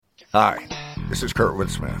Hi, this is Kurtwood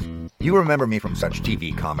Smith. You remember me from such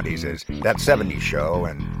TV comedies as That 70s Show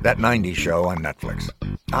and That 90s Show on Netflix.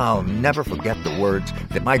 I'll never forget the words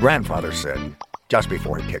that my grandfather said just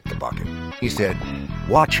before he kicked the bucket. He said,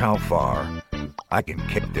 "Watch how far I can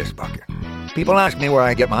kick this bucket." People ask me where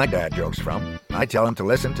I get my dad jokes from. I tell them to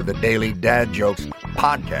listen to the Daily Dad Jokes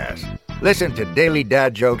podcast. Listen to Daily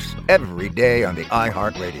Dad Jokes every day on the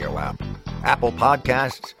iHeartRadio app, Apple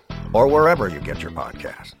Podcasts, or wherever you get your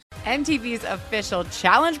podcasts. MTV's official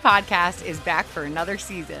Challenge podcast is back for another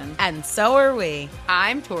season. And so are we.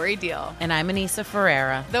 I'm Tori Deal. And I'm Anissa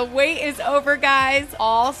Ferreira. The wait is over, guys.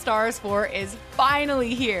 All Stars 4 is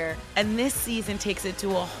finally here. And this season takes it to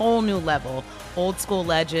a whole new level. Old school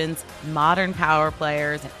legends, modern power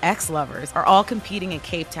players, and ex-lovers are all competing in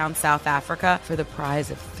Cape Town, South Africa for the prize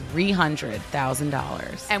of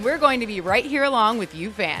 $300,000. And we're going to be right here along with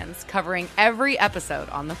you fans, covering every episode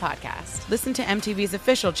on the podcast. Listen to MTV's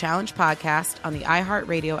official Challenge podcast on the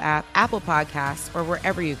iHeartRadio app, Apple Podcasts, or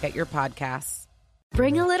wherever you get your podcasts.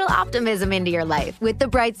 Bring a little optimism into your life with The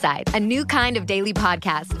Bright Side, a new kind of daily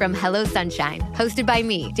podcast from Hello Sunshine, hosted by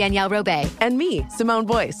me, Danielle Robay. And me, Simone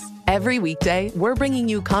Boyce. Every weekday, we're bringing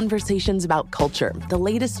you conversations about culture, the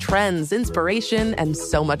latest trends, inspiration, and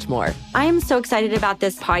so much more. I am so excited about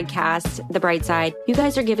this podcast, The Bright Side. You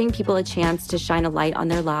guys are giving people a chance to shine a light on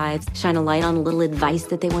their lives, shine a light on a little advice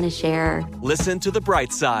that they want to share. Listen to The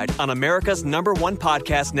Bright Side on America's #1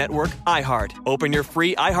 podcast network, iHeart. Open your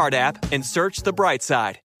free iHeart app and search The Bright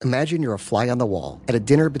Side. Imagine you're a fly on the wall at a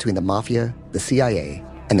dinner between the mafia, the CIA,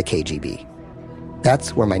 and the KGB.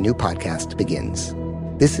 That's where my new podcast begins.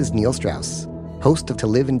 This is Neil Strauss, host of To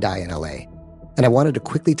Live and Die in LA, and I wanted to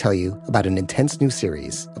quickly tell you about an intense new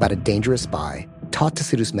series about a dangerous spy taught to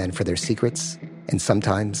seduce men for their secrets and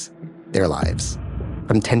sometimes their lives.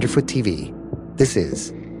 From Tenderfoot TV, this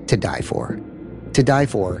is To Die For. To Die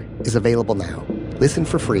For is available now. Listen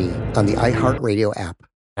for free on the iHeartRadio app,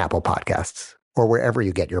 Apple Podcasts, or wherever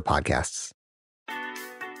you get your podcasts.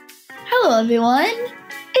 Hello, everyone.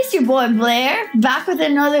 It's your boy Blair, back with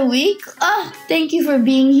another week. Oh, thank you for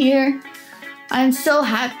being here. I'm so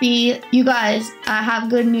happy. You guys, I have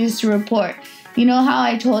good news to report. You know how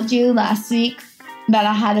I told you last week that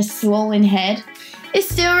I had a swollen head? It's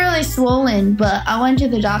still really swollen, but I went to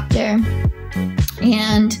the doctor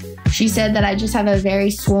and she said that I just have a very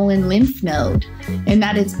swollen lymph node and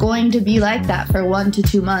that it's going to be like that for 1 to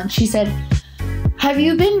 2 months. She said, "Have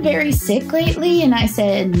you been very sick lately?" And I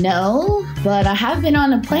said, "No, but I have been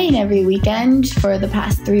on a plane every weekend for the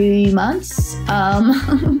past 3 months."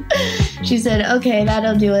 She said, "Okay,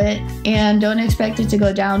 that'll do it. And don't expect it to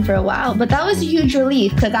go down for a while." But that was a huge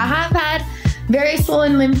relief because I have had very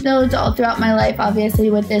swollen lymph nodes all throughout my life,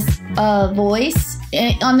 obviously with this voice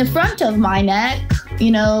on the front of my neck,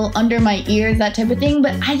 you know, under my ears, that type of thing.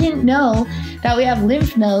 But I didn't know that we have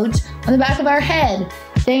lymph nodes on the back of our head.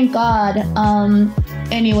 Thank God.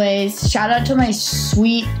 Anyways, shout out to my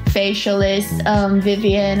sweet facialist,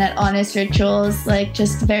 Vivian at Honest Rituals, like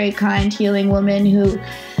just very kind, healing woman who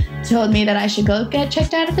told me that I should go get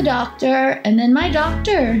checked out at the doctor, and then my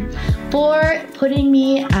doctor for putting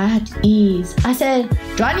me at ease. I said,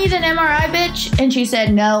 "Do I need an MRI, bitch?" And she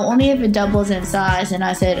said, "No, only if it doubles in size." And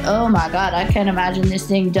I said, "Oh my God, I can't imagine this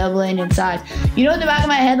thing doubling in size." You know what the back of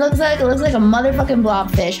my head looks like? It looks like a motherfucking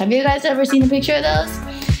blobfish. Have you guys ever seen a picture of those?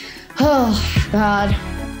 Oh God.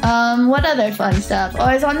 What other fun stuff? Oh,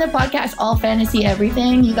 I was on the podcast All Fantasy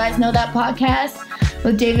Everything. You guys know that podcast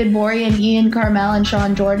with David Bory and Ian Carmel and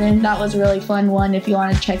Sean Jordan. That was a really fun one if you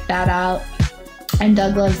want to check that out. And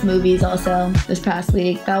Doug Loves Movies also this past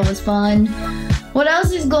week. That was fun. What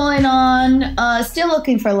else is going on? Still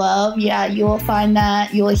looking for love. Yeah, you will find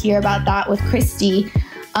that. You will hear about that with Christi.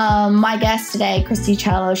 My guest today, Christi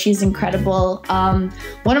Chiello. She's incredible.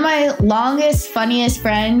 One of my longest, funniest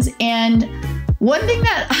friends. And one thing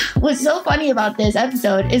that was so funny about this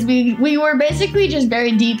episode is we were basically just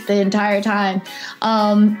very deep the entire time.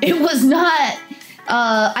 It was not,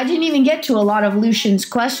 I didn't even get to a lot of Lucian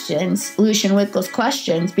Wickle's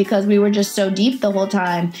questions because we were just so deep the whole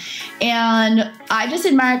time. And I just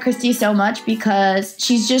admire Christi so much because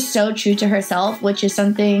she's just so true to herself, which is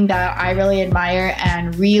something that I really admire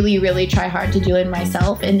and really, really try hard to do in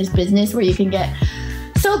myself in this business where you can get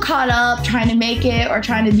so caught up trying to make it or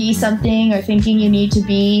trying to be something or thinking you need to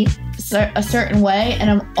be a certain way.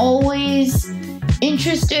 And I'm always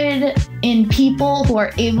interested in people who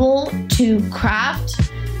are able to craft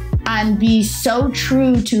and be so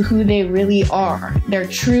true to who they really are, their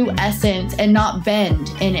true essence, and not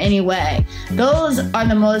bend in any way. Those are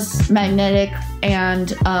the most magnetic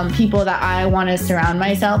and people that I want to surround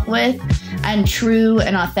myself with. and true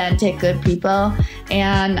and authentic, good people.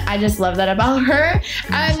 And I just love that about her.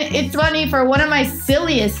 And it's funny for one of my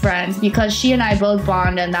silliest friends, because she and I both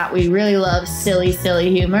bond in that we really love silly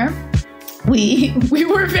humor. We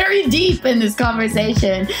were very deep in this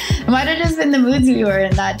conversation. It might have just been the moods we were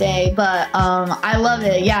in that day, but I love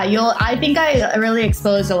it. Yeah, I think I really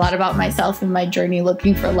exposed a lot about myself in my journey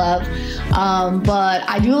looking for love. But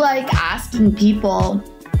I do like asking people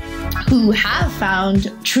who have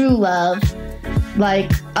found true love,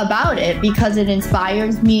 like, about it, because it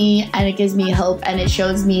inspires me and it gives me hope and it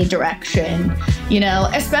shows me direction,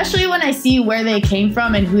 especially when I see where they came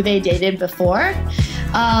from and who they dated before.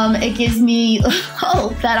 It gives me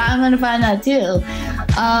hope that I'm going to find that too.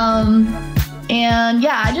 And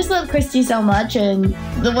yeah, I just love Christi so much. And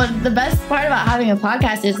the best part about having a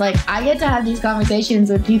podcast is, like, I get to have these conversations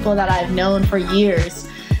with people that I've known for years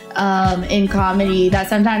in comedy that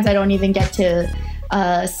sometimes I don't even get to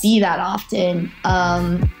see that often.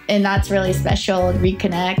 And that's really special, and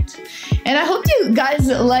reconnect. And I hope you guys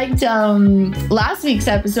liked last week's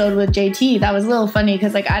episode with JT. That was a little funny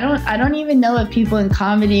because, like, I don't even know if people in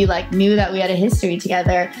comedy, like, knew that we had a history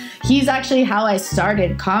together. He's actually how I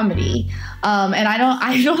started comedy. And I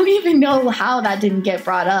don't even know how that didn't get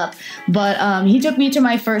brought up. But he took me to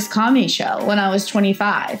my first comedy show when I was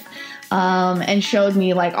 25. And showed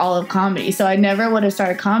me, like, all of comedy. So I never would have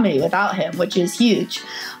started comedy without him, which is huge.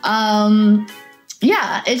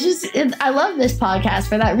 Yeah, I love this podcast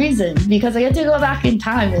for that reason, because I get to go back in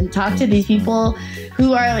time and talk to these people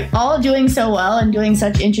who are, like, all doing so well and doing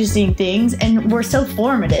such interesting things and were so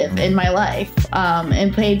formative in my life,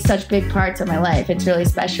 and played such big parts of my life. It's really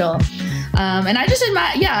special. And I just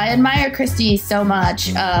admire Christi so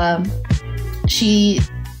much. She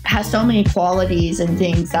has so many qualities and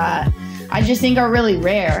things that I just think are really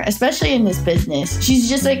rare, especially in this business. She's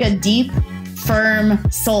just like a deep, firm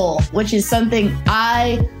soul, which is something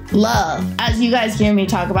I love. As you guys hear me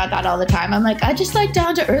talk about that all the time, I'm like, I just like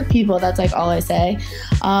down-to-earth people. That's, like, all I say.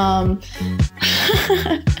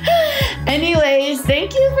 Anyways,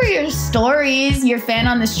 thank you for your stories, your fan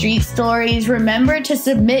on the street stories. Remember to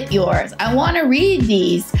submit yours. I want to read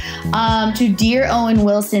these to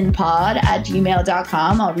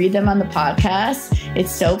dearowenwilsonpod@gmail.com. I'll read them on the podcast.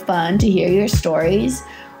 It's so fun to hear your stories.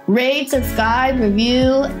 Rate, subscribe,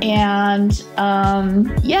 review, and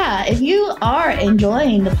if you are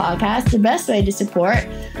enjoying the podcast, the best way to support,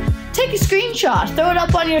 take a screenshot, throw it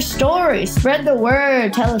up on your story, spread the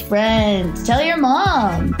word, tell a friend, tell your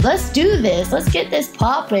mom. Let's do this. Let's get this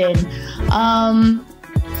popping.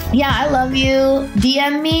 I love you.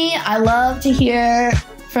 DM me. I love to hear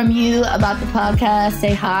from you about the podcast.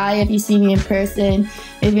 Say hi if you see me in person,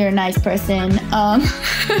 if you're a nice person. All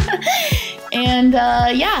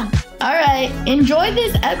right. Enjoy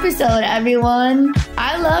this episode, everyone.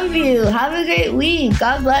 I love you. Have a great week.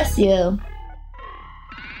 God bless you.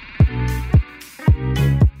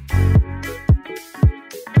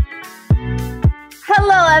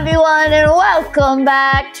 Hello, everyone, and welcome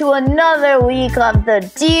back to another week of the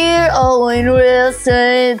Dear Owen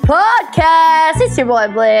Wilson podcast. It's your boy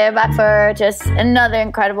Blair, back for just another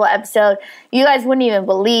incredible episode. You guys wouldn't even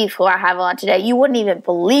believe who I have on today. You wouldn't even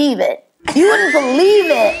believe it. You wouldn't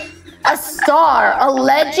believe it. A star, a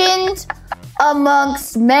legend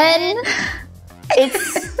amongst men.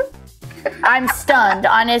 I'm stunned,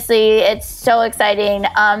 honestly. It's so exciting.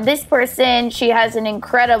 This person, she has an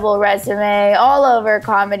incredible resume all over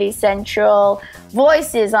Comedy Central,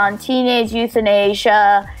 voices on Teenage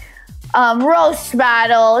Euthanasia, roast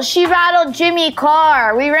battle. She battled Jimmy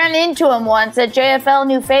Carr. We ran into him once at JFL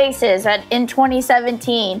New Faces in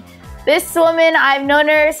 2017. This woman, I've known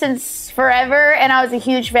her since forever, and I was a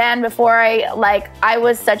huge fan before I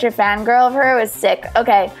was such a fangirl of her. It was sick.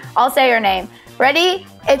 Okay, I'll say her name. Ready?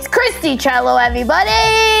 It's Christi Chiello, everybody!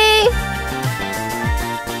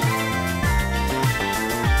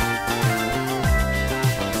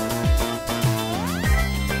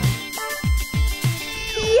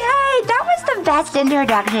 Yay! That was the best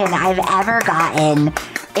introduction I've ever gotten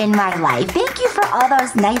in my life. Thank you for all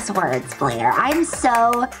those nice words, Blair. I'm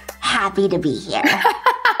so happy to be here.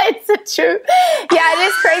 It's the truth. Yeah, it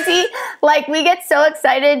is crazy. Like, we get so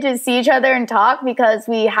excited to see each other and talk because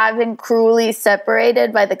we have been cruelly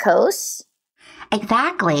separated by the coast.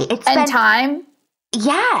 Exactly. Time.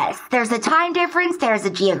 Yes. There's a time difference. There's a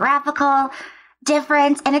geographical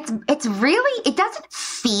difference. And it's really, it doesn't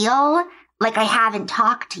feel like I haven't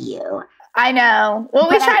talked to you. I know. Well,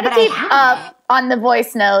 we try to keep up on the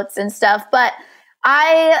voice notes and stuff, but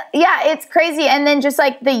it's crazy. And then just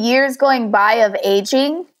like the years going by of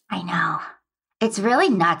aging. I know. It's really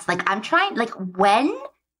nuts. Like, I'm trying, like, when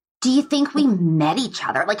do you think we met each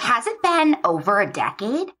other? Like, has it been over a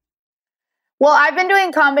decade? Well, I've been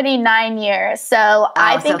doing comedy 9 years, so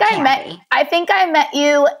I think I met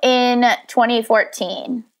you in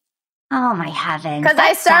 2014. Oh my heavens! Because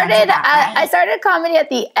I started comedy at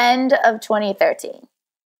the end of 2013.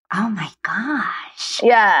 Oh my gosh!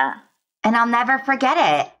 Yeah, and I'll never forget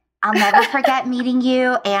it. I'll never forget meeting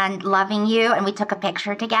you and loving you, and we took a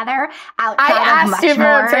picture together outside of Much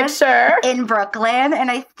More in Brooklyn,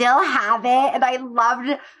 and I still have it, and I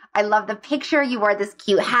love the picture. You wore this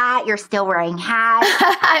cute hat. You're still wearing hats.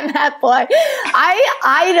 I'm that boy. I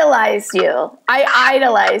idolized you.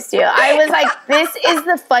 I was like, this is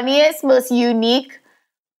the funniest, most unique,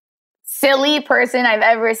 silly person I've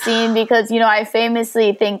ever seen because, I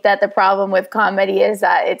famously think that the problem with comedy is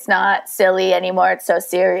that it's not silly anymore. It's so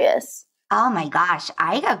serious. Oh my gosh.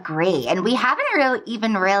 I agree. And we haven't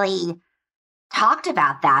really talked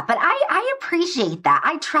about that, but I appreciate that.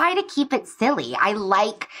 I try to keep it silly. I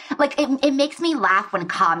like it makes me laugh when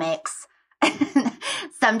comics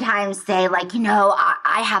sometimes say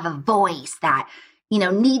I have a voice that,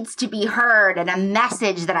 needs to be heard and a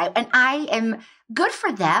message that I am good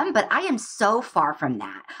for them, but I am so far from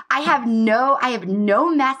that. I have no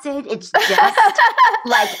message. It's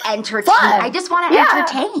just entertain. I just want to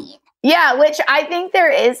entertain. Yeah, which I think there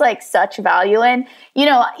is such value in.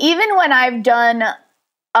 Even when I've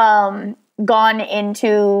gone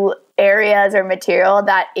into areas or material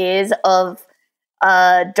that is of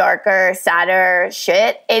darker, sadder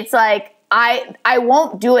shit, it's I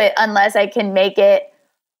won't do it unless I can make it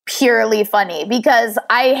purely funny because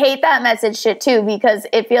I hate that message shit too because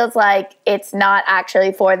it feels like it's not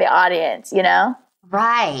actually for the audience,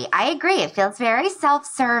 Right. I agree. It feels very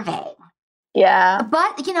self-serving. Yeah.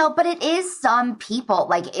 But it is some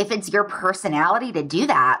people, if it's your personality to do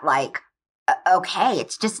that, okay,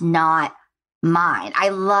 it's just not mine. I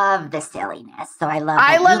love the silliness. So I love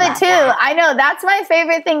it too. That. I know that's my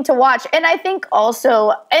favorite thing to watch. And I think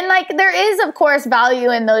also, and there is of course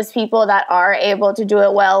value in those people that are able to do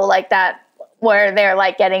it well like that, where they're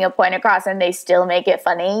getting a point across and they still make it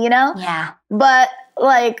funny, Yeah. But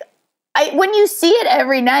when you see it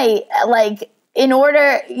every night,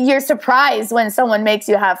 you're surprised when someone makes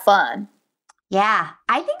you have fun. Yeah,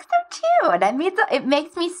 I think so too. And it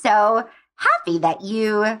makes me so happy that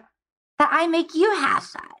I make you have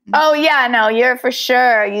fun. Oh yeah, no, you for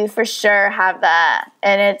sure have that.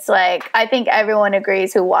 And it's I think everyone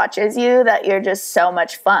agrees who watches you that you're just so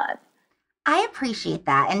much fun. I appreciate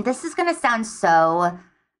that. And this is going to sound so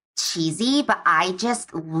cheesy, but I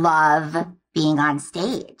just love being on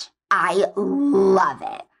stage. I love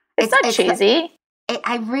it. It's not cheesy.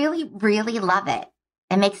 I really, really love it.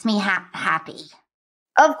 It makes me happy.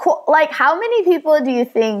 Of course. How many people do you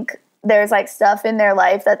think there's stuff in their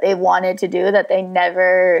life that they wanted to do that they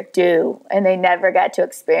never do and they never get to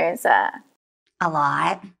experience that? A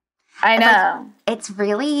lot. I know. It's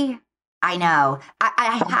really, I know.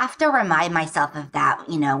 I have to remind myself of that,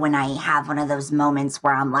 when I have one of those moments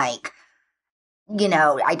where I'm I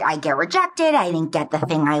get rejected. I didn't get the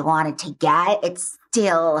thing I wanted to get. It's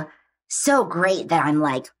still so great that I'm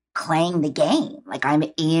playing the game. I'm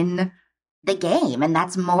in the game. And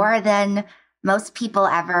that's more than most people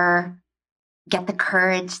ever get the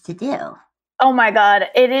courage to do. Oh my God.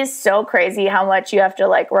 It is so crazy how much you have to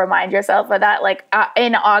remind yourself of that.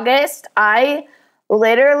 In August, I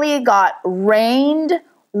literally got rained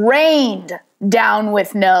down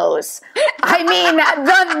with no's. I mean,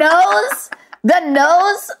 the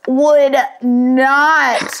nose would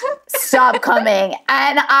not stop coming.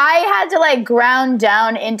 And I had to ground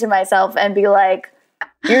down into myself and be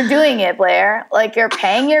you're doing it, Blair. You're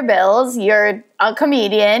paying your bills. You're a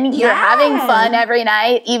comedian. You're having fun every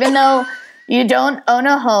night, even though you don't own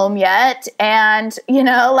a home yet. And,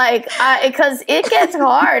 because it gets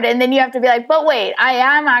hard. And then you have to be but wait, I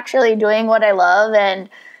am actually doing what I love. And,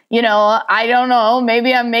 I don't know,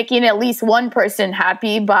 maybe I'm making at least one person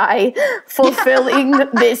happy by fulfilling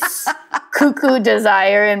this cuckoo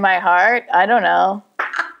desire in my heart. I don't know.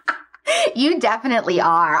 You definitely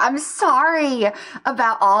are. I'm sorry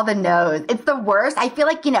about all the no's. It's the worst. I feel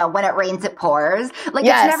when it rains, it pours. It's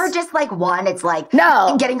never just one. It's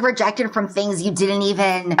no. Getting rejected from things you didn't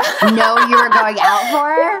even know you were going out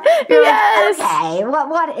for. You're okay,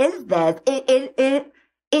 what is this?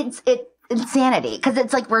 It's insanity. Because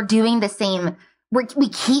it's we're doing the same. We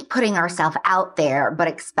keep putting ourselves out there, but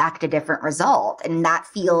expect a different result. And that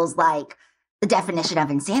feels like the definition of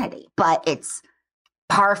insanity. But it's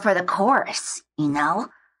par for the course,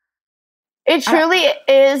 It truly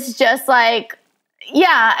is just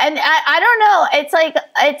yeah. And I don't know.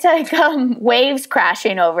 It's waves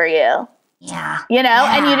crashing over you. Yeah. You know,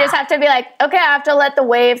 Yeah. and you just have to be like, okay, I have to let the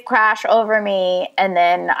wave crash over me and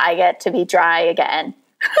then I get to be dry again.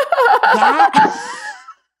 Yeah.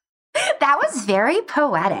 That was very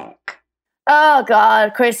poetic. Oh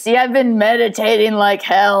God, Christy, I've been meditating like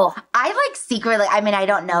hell. I like secretly, I mean, I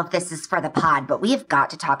don't know if this is for the pod, but we have got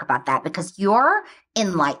to talk about that because you're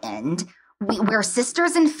enlightened. We're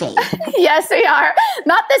sisters in faith. Yes, we are.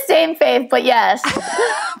 Not the same faith, but yes.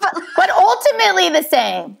 but ultimately the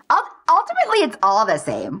same. Ultimately, it's all the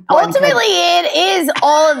same. Ultimately, it is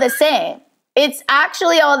all the same. It's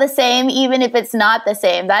actually all the same, even if it's not the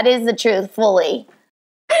same. That is the truth, fully.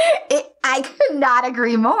 I could not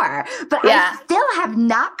agree more. But I still have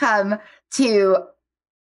not come to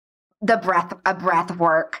a breath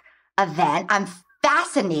work event. I'm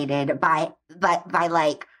fascinated by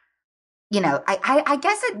like, you know, I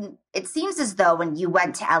guess it seems as though when you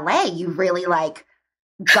went to LA, you really like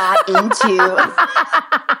got into.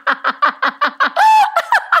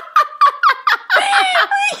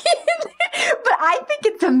 But I think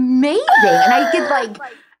it's amazing, and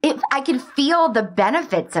I could feel the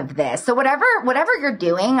benefits of this. So whatever you're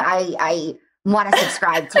doing, I want to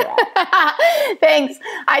subscribe to it. Thanks.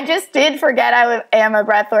 I just did forget I am a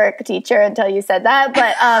breathwork teacher until you said that.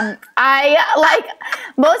 But I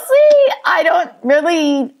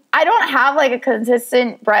don't have like a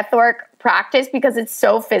consistent breathwork practice because it's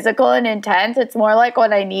so physical and intense. It's more like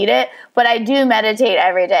when I need it. But I do meditate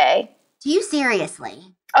every day. Do you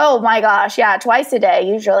seriously? Oh my gosh, yeah, twice a day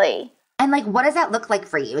usually. And like, what does that look like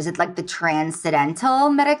for you? Is it like the transcendental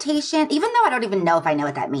meditation? Even though I don't even know if I know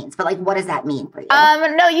what that means, but like, what does that mean for you?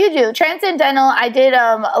 No, you do. Transcendental, I did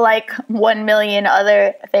like 1 million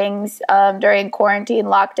other things during quarantine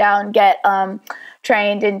lockdown, get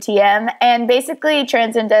trained in TM. And basically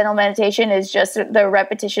transcendental meditation is just the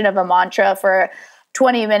repetition of a mantra for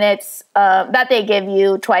 20 minutes that they give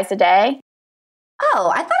you twice a day.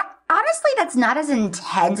 Oh, I thought, honestly, that's not as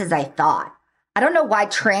intense as I thought. I don't know why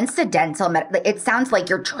transcendental, it sounds like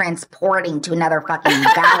you're transporting to another fucking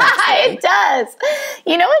galaxy. It does.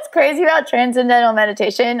 You know what's crazy about transcendental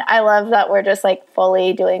meditation? I love that we're just like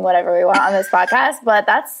fully doing whatever we want on this podcast, but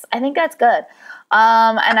I think that's good.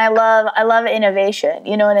 And I love innovation.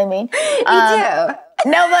 You know what I mean? Me too.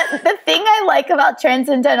 No, but the thing I like about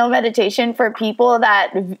transcendental meditation for people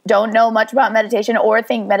that don't know much about meditation or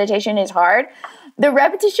think meditation is hard, the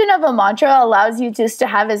repetition of a mantra allows you just to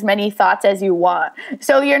have as many thoughts as you want.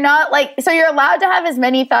 So you're allowed to have as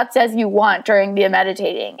many thoughts as you want during the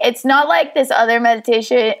meditating. It's not like this other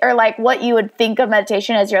meditation or like what you would think of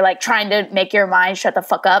meditation as you're like trying to make your mind shut the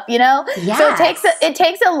fuck up, you know? Yes. So it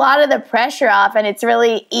takes a lot of the pressure off and it's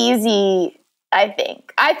really easy, I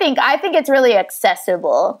think. I think it's really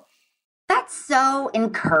accessible. That's so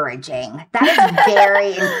encouraging. That is very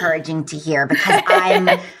encouraging to hear because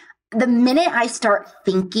the minute I start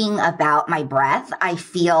thinking about my breath, I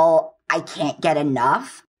feel I can't get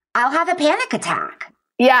enough. I'll have a panic attack.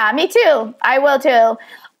 Yeah, me too. I will too.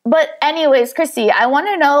 But anyways, Christy, I want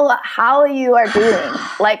to know how you are doing.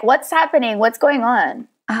 Like, what's happening? What's going on?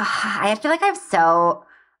 I feel like I have so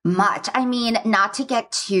much. I mean, not to get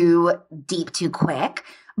too deep too quick,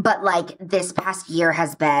 but like this past year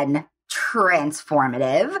has been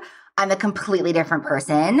transformative. I'm a completely different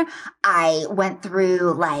person. I went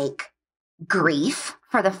through like grief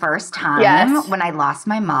for the first time when I lost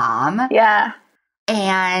my mom. Yeah.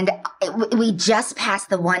 And we just passed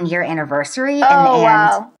the 1 year anniversary.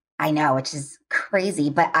 Wow. I know, which is crazy.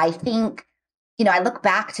 But I think, you know, I look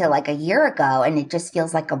back to like a year ago and it just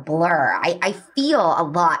feels like a blur. I feel a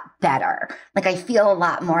lot better. Like I feel a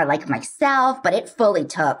lot more like myself, but it fully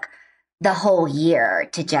took the whole year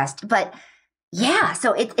to but yeah,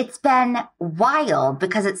 so it's been wild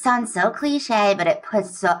because it sounds so cliche, but it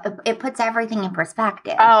puts everything in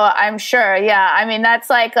perspective. Oh, I'm sure. Yeah. I mean, that's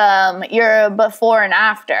like your before and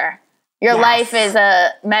after. Your life is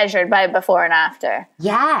measured by before and after.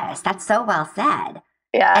 Yes, that's so well said.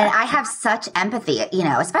 Yeah. And I have such empathy, you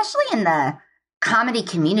know, especially in the comedy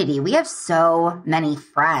community. We have so many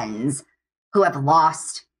friends who have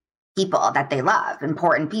lost people that they love,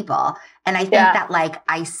 important people. And I think that like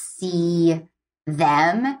I see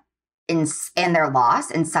them in their loss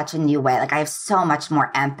in such a new way. Like I have so much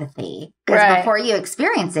more empathy because before you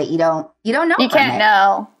experience it, you don't know. You can't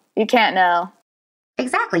know. You can't know.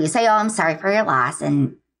 Exactly. You say, "Oh, I'm sorry for your loss,"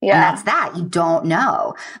 and that's that. You don't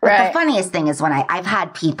know. But the funniest thing is when I've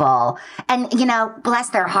had people, and you know, bless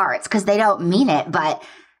their hearts because they don't mean it, but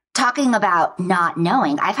talking about not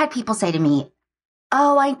knowing, I've had people say to me,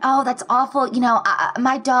 "Oh, that's awful. You know,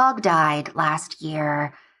 my dog died last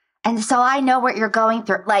year. And so I know what you're going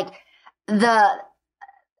through." Like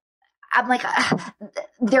I'm like,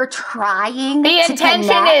 they're trying. The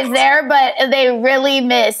intention is there, but they really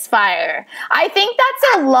misfire. I think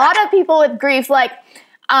that's a lot of people with grief. Like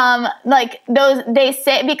those, they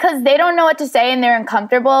say, because they don't know what to say and they're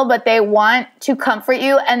uncomfortable, but they want to comfort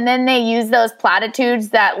you. And then they use those platitudes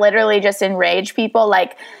that literally just enrage people.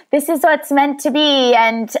 Like, this is what's meant to be.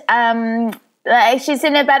 And, she's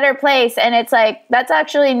in a better place. And it's like, that's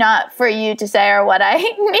actually not for you to say or what I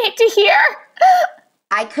need to hear.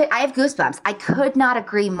 I have goosebumps. I could not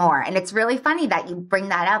agree more. And it's really funny that you bring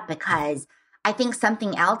that up, because I think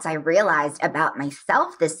something else I realized about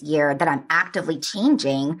myself this year that I'm actively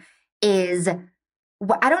changing is,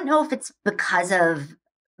 I don't know if it's because of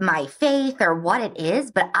my faith or what it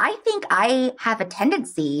is, but I think I have a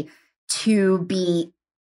tendency to be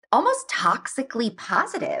almost toxically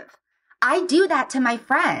positive. I do that to my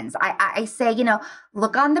friends. I say,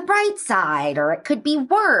 look on the bright side, or it could be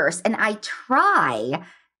worse. And I try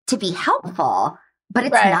to be helpful, but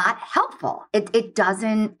it's not helpful. It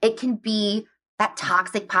can be, that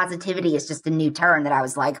toxic positivity is just a new term that I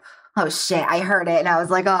was like, oh shit, I heard it. And I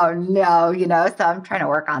was like, oh no, so I'm trying to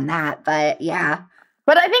work on that. But yeah.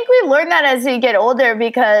 But I think we learn that as we get older,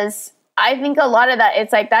 because I think a lot of that,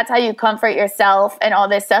 it's like, that's how you comfort yourself and all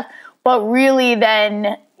this stuff. But really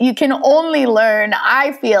then you can only learn,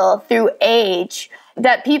 I feel, through age,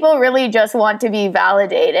 that people really just want to be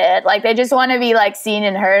validated. Like, they just want to be like seen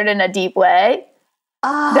and heard in a deep way.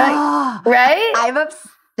 Oh, right? I'm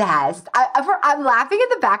obsessed. I'm laughing in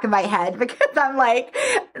the back of my head, because I'm like,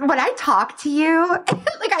 when I talk to you,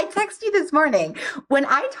 like I text you this morning, when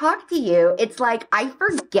I talk to you, it's like I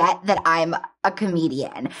forget that I'm a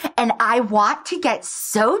comedian, and I want to get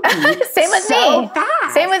so deep. Same with me.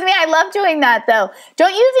 Fast. Same with me. I love doing that though.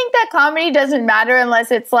 Don't you think that comedy doesn't matter unless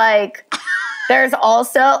it's like, there's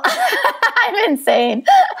also, I'm insane.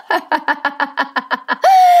 But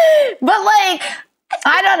like,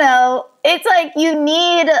 I don't know. It's like you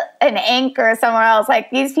need an anchor somewhere else. Like,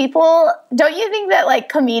 these people, don't you think that like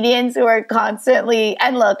comedians who are constantly,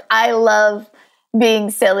 and look, I love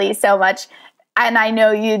being silly so much, and I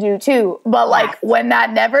know you do too, but like when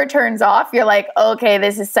that never turns off, you're like, okay,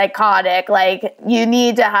 this is psychotic. Like, you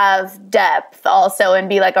need to have depth also and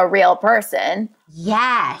be like a real person.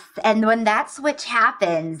 Yes. And when that switch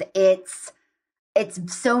happens, it's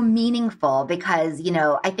so meaningful, because,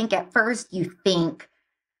 I think at first you think,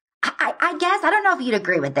 I guess, I don't know if you'd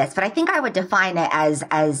agree with this, but I think I would define it as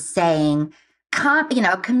saying,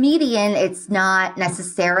 comedian, it's not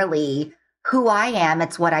necessarily who I am,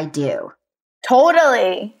 it's what I do.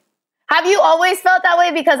 Totally. Have you always felt that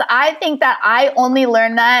way? Because I think that I only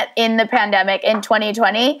learned that in the pandemic in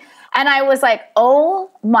 2020. And I was like,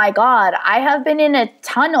 oh my God, I have been in a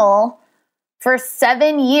tunnel for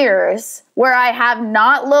 7 years where I have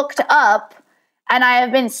not looked up, and I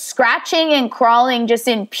have been scratching and crawling just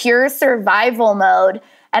in pure survival mode.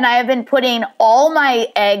 And I have been putting all my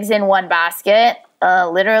eggs in one basket,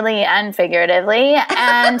 literally and figuratively.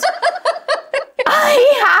 And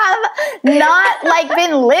I have not like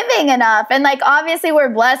been living enough. And like, obviously we're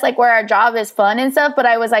blessed, like where our job is fun and stuff. But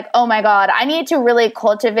I was like, oh my God, I need to really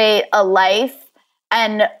cultivate a life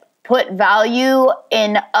and put value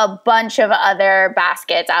in a bunch of other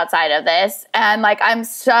baskets outside of this. And like, I'm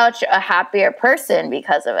such a happier person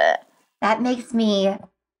because of it. That makes me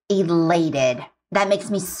elated. That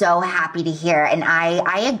makes me so happy to hear. And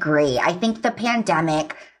I agree. I think the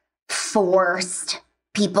pandemic forced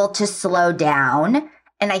people to slow down.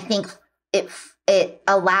 And I think it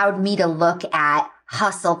allowed me to look at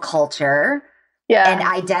hustle culture and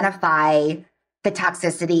identify the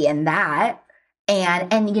toxicity in that.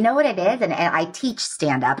 And you know what it is? And I teach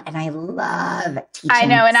stand-up, and I love teaching I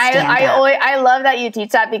know, and stand-up. I love that you teach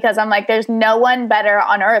that, because I'm like, there's no one better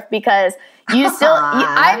on earth, because you still,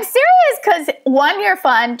 I'm serious, because 1, you're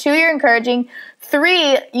fun, 2, you're encouraging,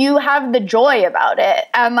 3, you have the joy about it.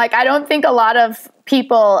 And like, I don't think a lot of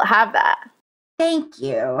people have that. Thank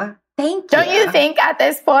you. Thank you. Don't you think at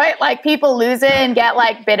this point, like, people lose it and get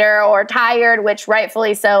like bitter or tired, which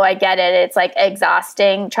rightfully so, I get it. It's like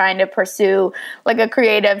exhausting trying to pursue like a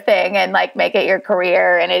creative thing and like make it your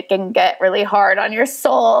career, and it can get really hard on your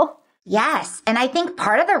soul. Yes. And I think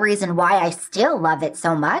part of the reason why I still love it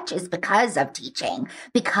so much is because of teaching,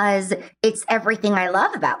 because it's everything I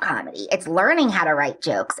love about comedy. It's learning how to write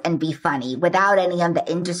jokes and be funny without any of the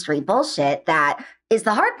industry bullshit that is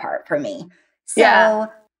the hard part for me. So,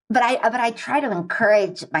 but I try to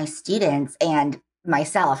encourage my students and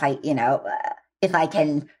myself, if I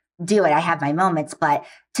can do it, I have my moments, but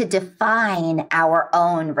to define our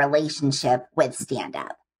own relationship with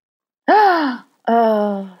stand-up.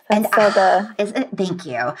 Oh, that's so good. Thank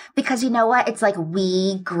you. Because you know what? It's like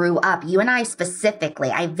we grew up, you and I specifically,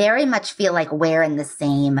 I very much feel like we're in the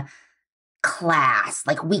same class.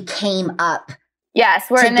 Like we came up. Yes,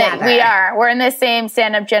 we're in the same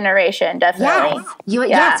stand-up generation, definitely.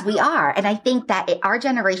 Yes, we are. And I think that our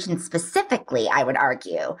generation specifically, I would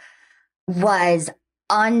argue, was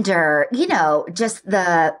under, just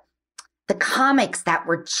the comics that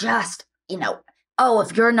were just,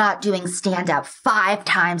 if you're not doing stand-up 5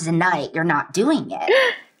 times a night, you're not doing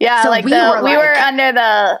it. Yeah, so we were under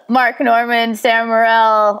the Mark Norman, Sam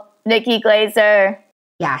Morril, Nikki Glaser.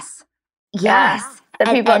 Yes. Yeah.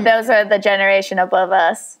 Those are the generation above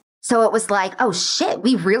us. So it was like, oh shit,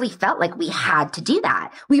 we really felt like we had to do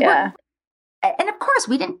that. And of course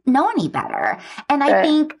we didn't know any better. And I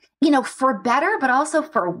think, for better, but also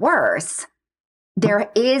for worse, there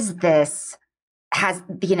is I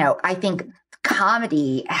think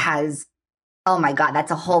comedy has, oh my God, that's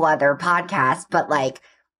a whole other podcast, but like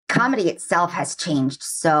comedy itself has changed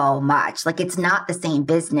so much. Like it's not the same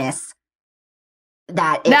business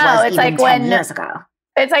that it was even 10 years ago.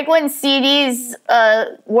 It's like when CDs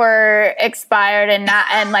were expired and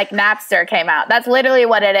like Napster came out. That's literally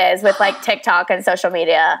what it is with like TikTok and social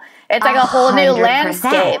media. It's like a whole new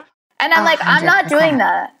landscape. And I'm like, I'm not doing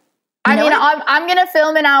that. I'm going to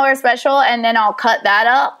film an hour special and then I'll cut that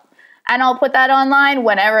up and I'll put that online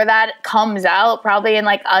whenever that comes out, probably in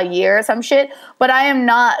like a year or some shit. But I am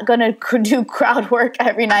not going to do crowd work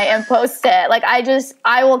every night and post it. Like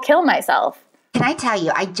I will kill myself. Can I tell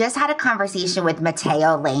you, I just had a conversation with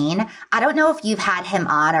Matteo Lane. I don't know if you've had him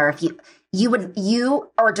on or if you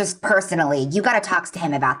or just personally, you got to talk to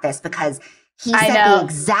him about this because he said the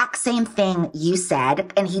exact same thing you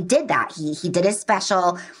said. And he did that. He did his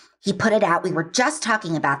special. He put it out. We were just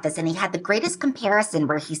talking about this and he had the greatest comparison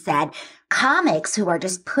where he said comics who are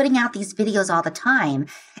just putting out these videos all the time.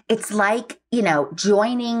 It's like,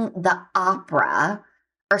 joining the opera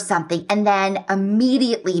or something and then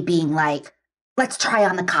immediately being like, let's try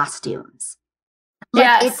on the costumes.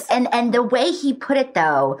 Yes. And the way he put it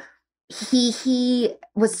though, he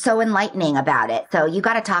was so enlightening about it. So you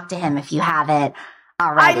got to talk to him if you haven't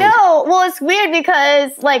already. I know. Well, it's weird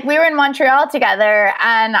because like we were in Montreal together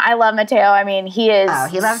and I love Matteo. I mean, he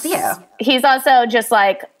loves you. He's also just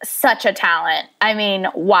like such a talent. I mean,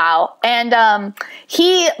 wow. And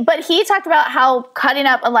he talked about how cutting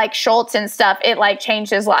up like Schultz and stuff, it like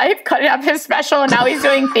changed his life, cutting up his special and now he's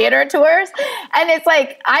doing theater tours. And it's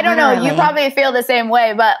like, I don't know, you probably feel the same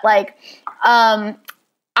way, but like,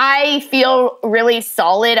 I feel really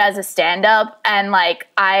solid as a stand-up and like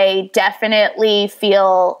I definitely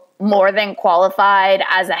feel more than qualified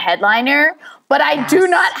as a headliner, but I do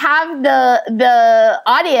not have the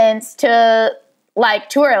audience to like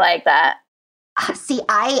tour like that. See,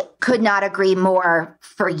 I could not agree more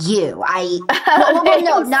for you.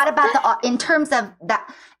 No, not about in terms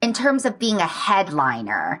of being a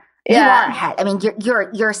headliner. Yeah. You are I mean,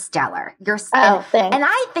 you're stellar. Thanks. And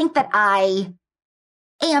I think that I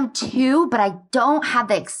am too, but I don't have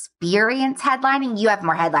the experience headlining. You have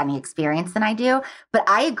more headlining experience than I do, but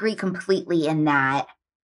I agree completely in that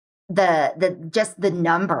the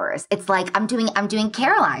numbers. It's like I'm doing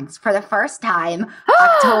Caroline's for the first time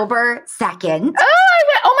October 2nd.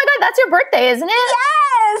 Oh my God, that's your birthday, isn't it?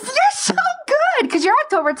 Yes, you're so good because you're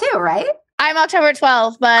October too, right? I'm October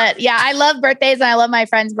 12th, but yeah, I love birthdays and I love my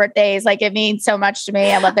friends' birthdays. Like it means so much to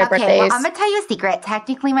me. I love their birthdays. Well, I'm gonna tell you a secret.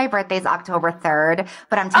 Technically, my birthday is October 3rd,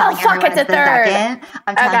 but I'm telling everyone it's the 2nd.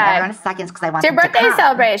 I'm telling everyone it's 2nd because I want it's your birthday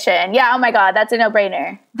celebration. Yeah. Oh my God, that's a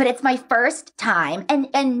no-brainer. But it's my first time,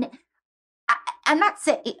 and I'm not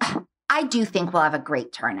saying I do think we'll have a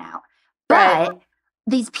great turnout, but.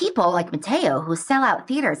 These people like Matteo who sell out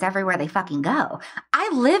theaters everywhere they fucking go. I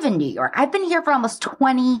live in New York. I've been here for almost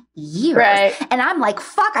 20 years. Right. And I'm like,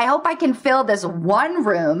 fuck, I hope I can fill this one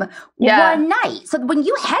room one night. So when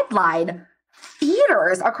you headline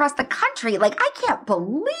theaters across the country, like I can't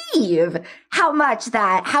believe how much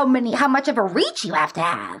of a reach you have to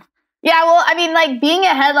have. Yeah, well, I mean, like being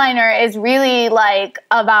a headliner is really like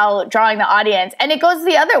about drawing the audience. And it goes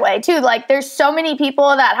the other way too. Like there's so many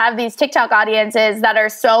people that have these TikTok audiences that are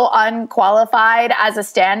so unqualified as a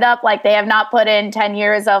stand-up. Like they have not put in 10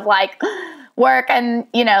 years of like work and,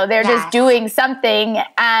 they're just doing something.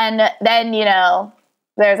 And then,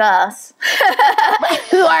 there's us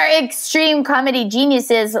who are extreme comedy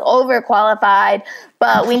geniuses, overqualified,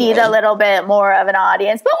 but we need a little bit more of an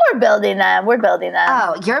audience. But we're building them.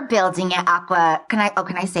 Oh, you're building it, Aqua. Can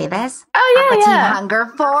I say this? Oh yeah, Aqua Teen Hunger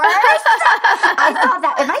Force. I saw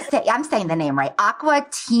that. I'm saying the name right. Aqua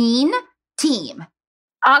Teen Team.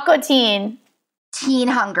 Aqua Teen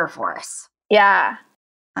Hunger Force. Yeah.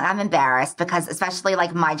 I'm embarrassed because especially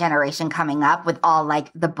like my generation coming up with all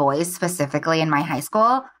like the boys specifically in my high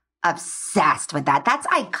school, obsessed with that. That's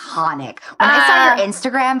iconic. When I saw your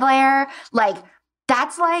Instagram, Blair, like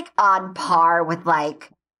that's like on par with like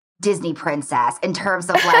Disney princess in terms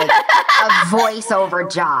of like a voiceover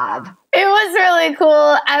job. It was really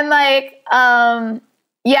cool. And like,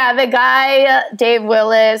 yeah, the guy, Dave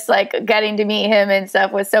Willis, like getting to meet him and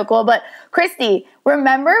stuff was so cool. But Christi,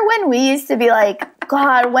 remember when we used to be like,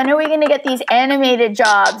 God, when are we going to get these animated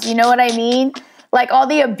jobs? You know what I mean? Like all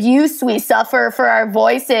the abuse we suffer for our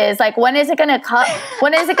voices. Like when is it going to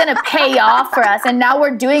when is it going to pay off for us? And now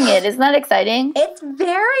we're doing it. Isn't that exciting? It's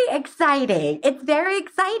very exciting. It's very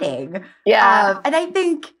exciting. Yeah. And I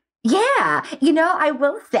think, yeah, you know, I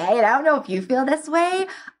will say, and I don't know if you feel this way,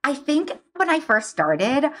 I think when I first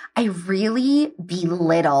started, I really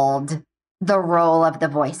belittled the role of the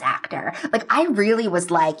voice actor. Like I really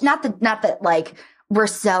was like, not that like we're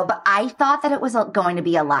so, but I thought that it was going to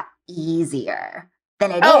be a lot easier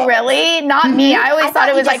than it is. Oh, really? Not me. I always thought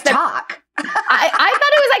it was like talk. I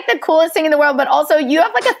thought it was like the coolest thing in the world, but also you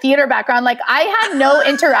have like a theater background. Like I had no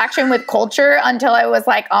interaction with culture until I was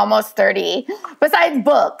like almost 30, besides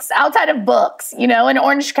books, outside of books, you know, in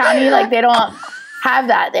Orange County, like they don't have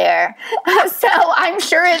that there. So I'm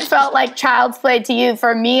sure it felt like child's play to you.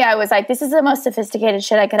 For me, I was like, this is the most sophisticated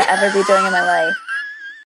shit I could ever be doing in my life.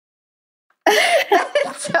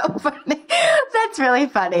 That's so funny. That's really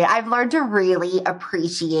funny. I've learned to really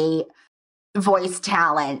appreciate voice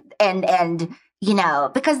talent and you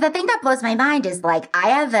know, because the thing that blows my mind is like I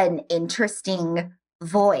have an interesting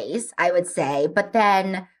voice, I would say, but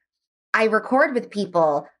then I record with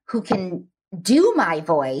people who can do my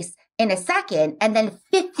voice in a second and then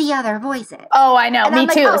 50 other voices. Oh, I know. And me I'm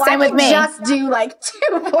like, too. oh, Same with me. Just do like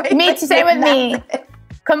 2 voices. Me too. Same with me.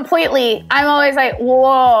 Completely. I'm always like,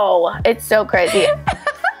 whoa, it's so crazy.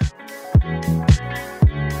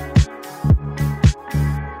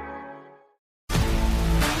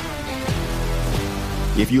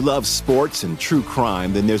 If you love sports and true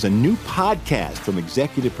crime, then there's a new podcast from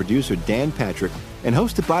executive producer Dan Patrick and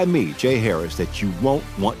hosted by me, Jay Harris, that you won't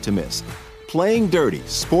want to miss. Playing Dirty: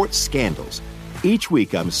 Sports Scandals. Each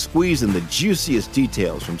week, I'm squeezing the juiciest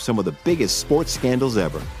details from some of the biggest sports scandals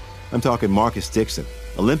ever. I'm talking Marcus Dixon,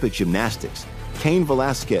 Olympic gymnastics, Cain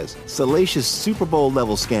Velasquez, salacious Super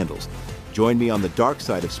Bowl-level scandals. Join me on the dark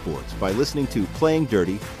side of sports by listening to Playing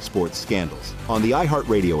Dirty: Sports Scandals on the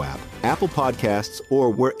iHeartRadio app, Apple Podcasts, or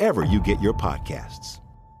wherever you get your podcasts.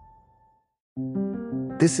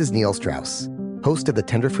 This is Neil Strauss, host of the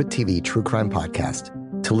Tenderfoot TV true crime podcast,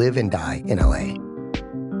 To Live and Die in LA.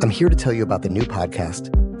 I'm here to tell you about the new podcast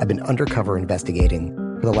I've been undercover investigating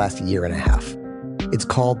for the last year and a half. It's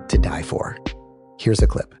called To Die For. Here's a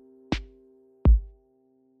clip.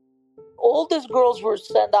 All these girls were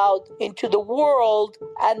sent out into the world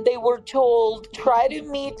and they were told, try to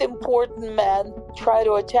meet important men, try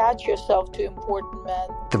to attach yourself to important men.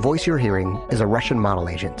 The voice you're hearing is a Russian model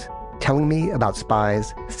agent telling me about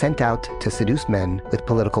spies sent out to seduce men with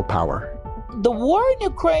political power. The war in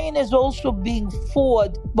Ukraine is also being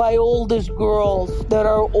fought by all these girls that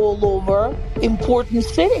are all over important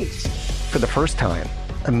cities. For the first time,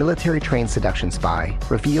 a military-trained seduction spy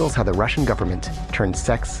reveals how the Russian government turned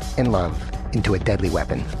sex and love into a deadly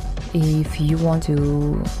weapon. If you want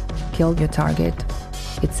to kill your target,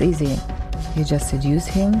 it's easy. You just seduce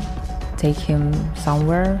him, take him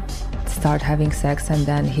somewhere, start having sex, and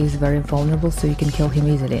then he's very vulnerable, so you can kill him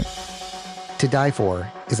easily. To Die For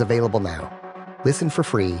is available now. Listen for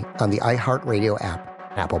free on the iHeartRadio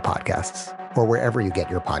app, Apple Podcasts, or wherever you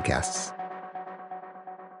get your podcasts.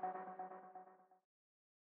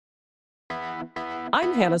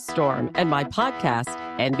 I'm Hannah Storm, and my podcast,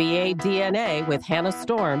 NBA DNA with Hannah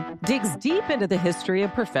Storm, digs deep into the history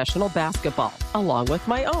of professional basketball, along with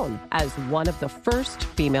my own, as one of the first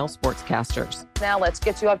female sportscasters. Now let's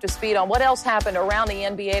get you up to speed on what else happened around the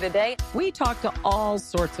NBA today. We talk to all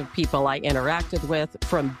sorts of people I interacted with,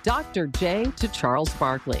 from Dr. J to Charles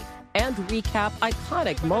Barkley, and recap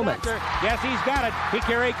iconic moments. Yes, he's got it.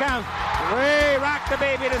 Here he comes. We rock the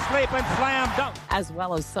baby to sleep and slam dunk. As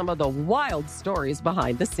well as some of the wild stories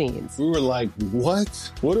behind the scenes. We were like,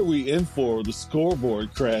 what? What are we in for? The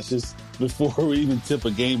scoreboard crashes before we even tip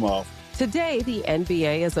a game off. Today, the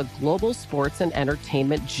NBA is a global sports and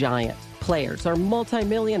entertainment giant. Players are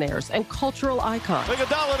multimillionaires and cultural icons.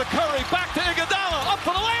 Iguodala to Curry, back to Iguodala, up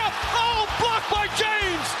for the layup. Oh, blocked by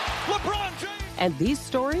James. LeBron James. And these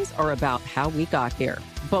stories are about how we got here,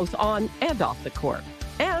 both on and off the court.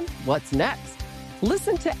 And what's next?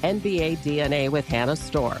 Listen to NBA DNA with Hannah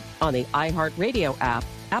Storm on the iHeartRadio app,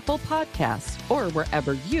 Apple Podcasts, or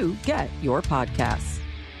wherever you get your podcasts.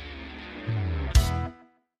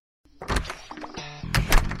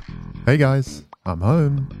 Hey guys, I'm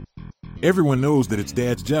home. Everyone knows that it's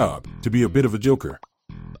Dad's job to be a bit of a joker.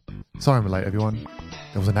 Sorry I'm late, everyone.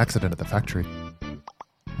 There was an accident at the factory.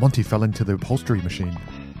 Monty fell into the upholstery machine.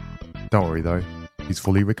 Don't worry though, he's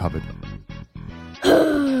fully recovered.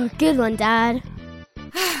 Good one, Dad.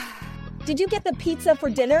 Did you get the pizza for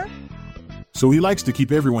dinner? So he likes to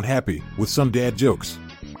keep everyone happy with some dad jokes.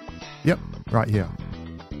 Yep, right here.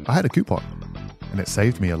 I had a coupon, and it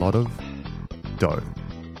saved me a lot of dough.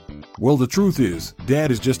 Well, the truth is,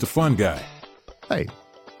 Dad is just a fun guy. Hey,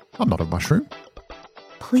 I'm not a mushroom.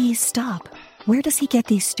 Please stop. Where does he get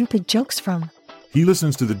these stupid jokes from? He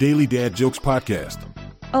listens to the Daily Dad Jokes podcast.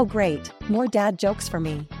 Oh, great. More dad jokes for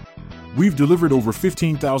me. We've delivered over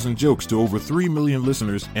 15,000 jokes to over 3 million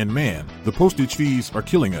listeners, and man, the postage fees are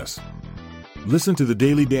killing us. Listen to the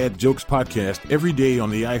Daily Dad Jokes podcast every day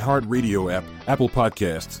on the iHeartRadio app, Apple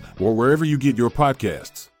Podcasts, or wherever you get your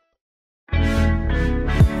podcasts.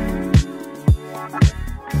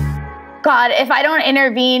 God, if I don't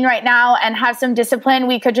intervene right now and have some discipline,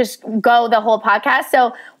 we could just go the whole podcast.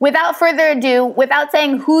 So without further ado, without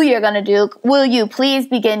saying who you're going to do, will you please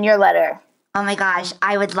begin your letter? Oh my gosh,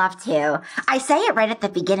 I would love to. I say it right at the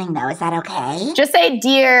beginning, though. Is that okay? Just say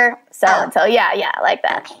dear so-and-so. Yeah, like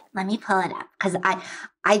that. Okay, let me pull it up because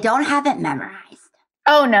I don't have it memorized.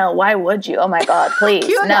 Oh, no. Why would you? Oh, my God, please. Can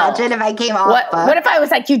you imagine if I came off What if I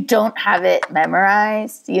was like, you don't have it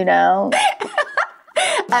memorized, you know?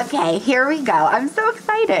 Okay, here we go. I'm so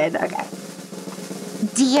excited. Okay.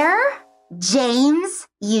 Dear James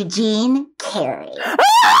Eugene Carrey.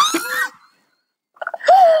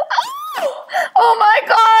 Oh my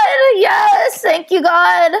God. Yes. Thank you,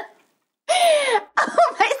 God.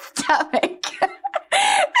 Oh, my stomach.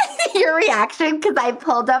 Your reaction, because I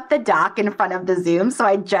pulled up the doc in front of the Zoom, so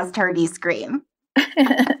I just heard you scream.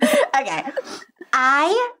 Okay.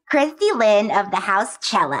 I, Christi Lynn of the house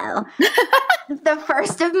Chiello, the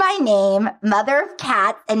first of my name, mother of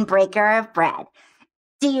cats and breaker of bread,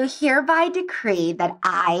 do you hereby decree that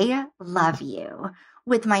I love you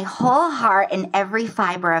with my whole heart and every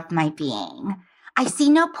fiber of my being. I see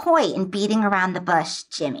no point in beating around the bush,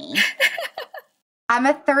 Jimmy. I'm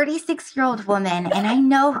a 36-year-old woman, and I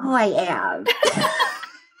know who I am.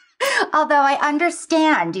 Although I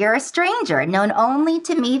understand you're a stranger, known only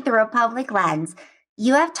to me through a public lens,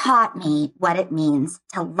 you have taught me what it means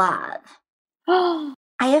to love.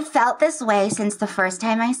 I have felt this way since the first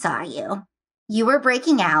time I saw you. You were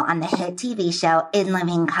breaking out on the hit TV show In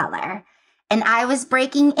Living Color, and I was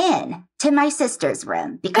breaking in to my sister's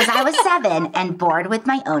room because I was 7 and bored with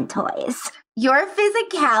my own toys. Your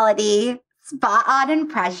physicality, spot-on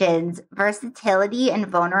impressions, versatility, and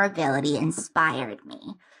vulnerability inspired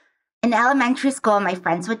me. In elementary school, my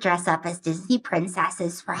friends would dress up as Disney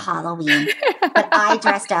princesses for Halloween, but I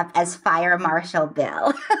dressed up as Fire Marshal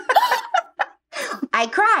Bill. I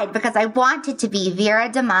cried because I wanted to be Vera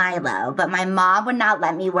DeMilo, but my mom would not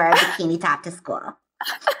let me wear a bikini top to school.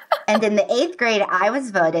 And in the 8th grade, I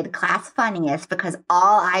was voted class funniest because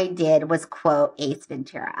all I did was quote Ace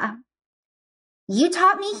Ventura. You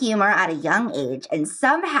taught me humor at a young age, and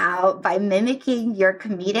somehow, by mimicking your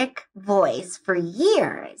comedic voice for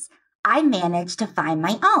years, I managed to find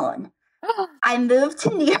my own. I moved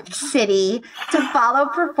to New York City to follow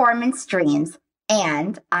performance dreams,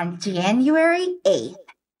 and on January 8th,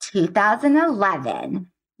 2011,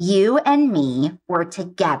 you and me were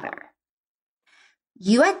together.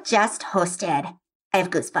 You had just hosted, I have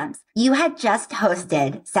goosebumps, you had just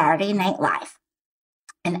hosted Saturday Night Live,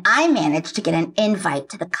 and I managed to get an invite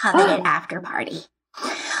to the coveted after party.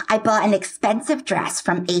 I bought an expensive dress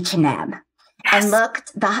from H&M and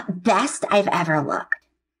looked the best I've ever looked.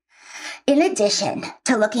 In addition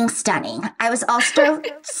to looking stunning, I was also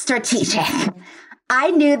strategic. I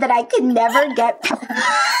knew that I could never get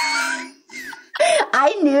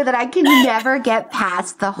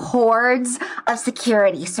past the hordes of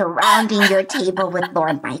security surrounding your table with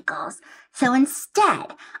Lorne Michaels. So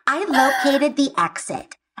instead, I located the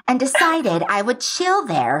exit and decided I would chill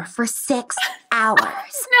there for 6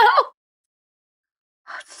 hours. No.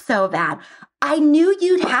 So bad. I knew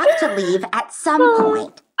you'd have to leave at some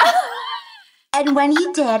point. And when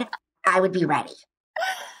you did, I would be ready.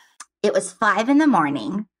 It was 5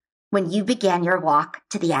 a.m. when you began your walk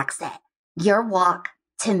to the exit, your walk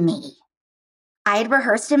to me. I had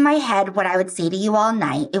rehearsed in my head what I would say to you all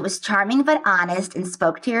night. It was charming but honest and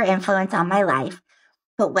spoke to your influence on my life.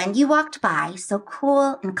 But when you walked by, so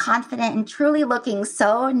cool and confident and truly looking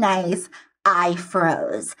so nice, I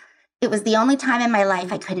froze. It was the only time in my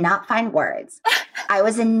life I could not find words. I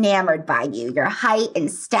was enamored by you, your height and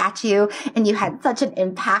stature, and you had such an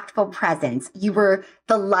impactful presence. You were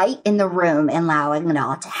the light in the room and allowing it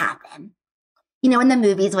all to happen. You know, in the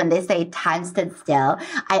movies when they say time stood still,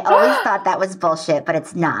 I always thought that was bullshit, but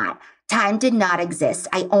it's not. Time did not exist.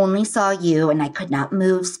 I only saw you and I could not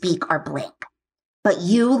move, speak, or blink. But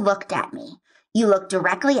you looked at me. You looked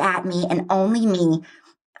directly at me and only me.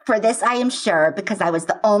 For this, I am sure, because I was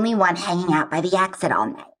the only one hanging out by the exit all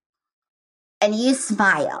night. And you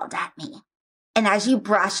smiled at me. And as you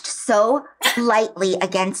brushed so lightly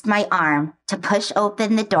against my arm to push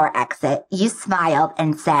open the door exit, you smiled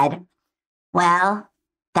and said, well,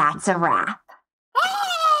 that's a wrap.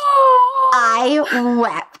 I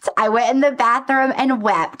wept. I went in the bathroom and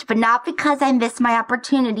wept, but not because I missed my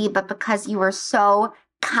opportunity, but because you were so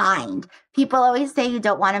kind. People always say you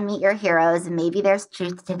don't want to meet your heroes, and maybe there's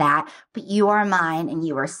truth to that, but you are mine and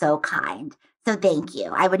you were so kind. So thank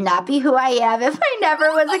you. I would not be who I am if I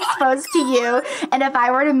never was exposed to you. And if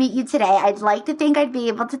I were to meet you today, I'd like to think I'd be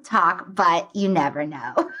able to talk, but you never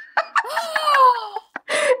know.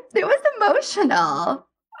 It was emotional.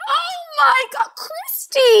 Oh my God,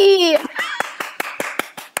 Christi!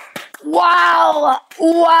 Wow.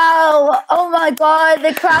 Oh my God.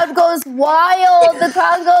 The crowd goes wild. The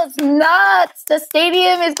crowd goes nuts. The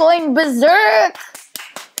stadium is going berserk.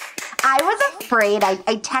 I was afraid.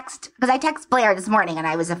 I text Blair this morning and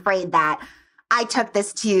I was afraid that I took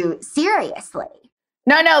this too seriously.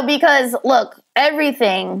 No, because look,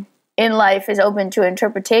 everything in life is open to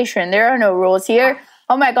interpretation. There are no rules here.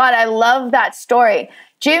 Oh my God, I love that story.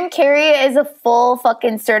 Jim Carrey is a full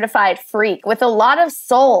fucking certified freak with a lot of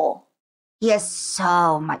soul. He has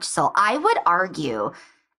so much soul. I would argue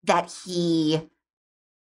that he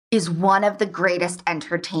is one of the greatest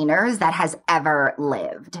entertainers that has ever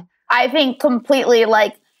lived. I think completely,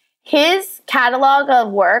 like, his catalog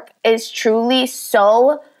of work is truly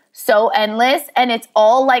so endless, and it's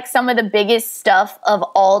all like some of the biggest stuff of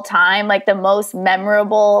all time, like the most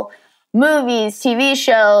memorable movies, TV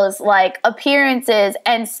shows, like appearances,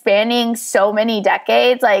 and spanning so many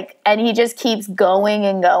decades, like, and he just keeps going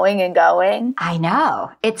and going and going. I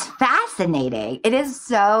know. It's fascinating. It is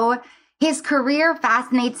so, his career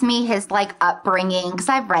fascinates me, his like upbringing, because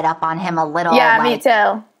I've read up on him a little. Yeah, like, me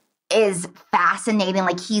too. Is fascinating.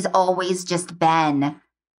 Like, he's always just been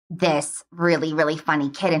this really, really funny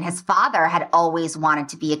kid. And his father had always wanted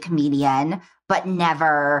to be a comedian, but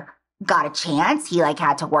never got a chance. He like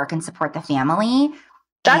had to work and support the family.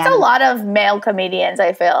 That's a lot of male comedians,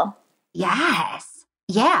 I feel. Yes.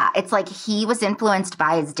 Yeah. It's like he was influenced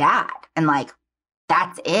by his dad and like,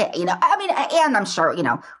 that's it. You know, I mean, and I'm sure, you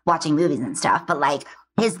know, watching movies and stuff, but like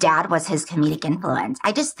his dad was his comedic influence.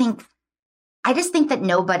 I just think that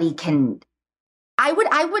nobody can, I would,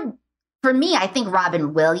 for me, I think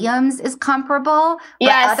Robin Williams is comparable.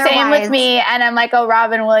 Yeah, same with me. And I'm like a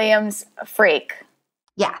Robin Williams freak.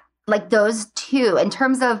 Yeah. Like those two in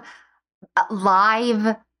terms of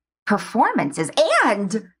live performances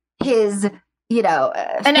and his, you know,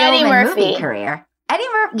 and Eddie Murphy career. Eddie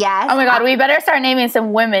Murphy, yes. Oh my God, we better start naming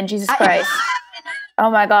some women. Jesus Christ. Oh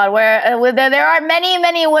my God, there are many,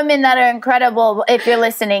 many women that are incredible if you're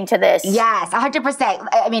listening to this. Yes, 100%.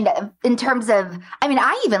 I mean, in terms of, I mean,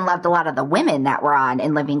 I even loved a lot of the women that were on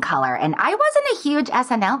In Living Color, and I wasn't a huge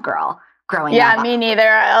SNL girl growing up. Yeah, me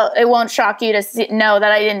neither. It won't shock you to know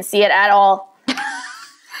that I didn't see it at all.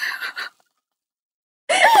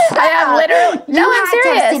 I have literally, I'm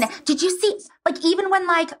serious. Did you see, like, even when,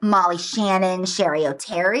 like, Molly Shannon, Sherry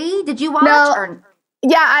O'Terry, did you watch? No. Or?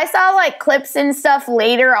 Yeah, I saw like clips and stuff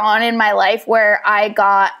later on in my life where I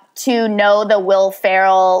got to know the Will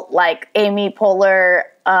Ferrell, like Amy Poehler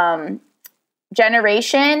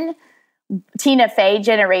generation, Tina Fey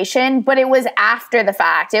generation, but it was after the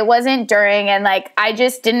fact. It wasn't during, and like I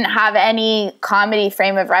just didn't have any comedy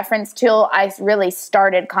frame of reference till I really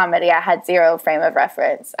started comedy. I had zero frame of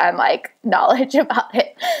reference and like knowledge about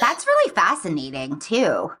it. That's really fascinating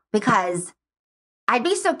too, because I'd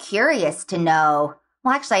be so curious to know.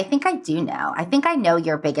 Well, actually, I think I do know. I think I know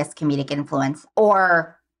your biggest comedic influence,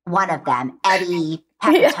 or one of them, Eddie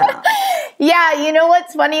Pepitone. Yeah, you know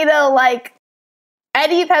what's funny though? Like,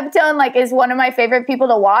 Eddie Pepitone, like, is one of my favorite people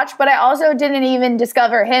to watch, but I also didn't even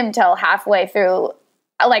discover him till halfway through,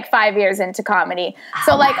 like 5 years into comedy.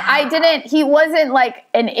 So, like, he wasn't like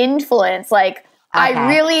an influence. Like, okay. I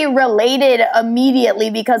really related immediately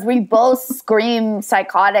because we both scream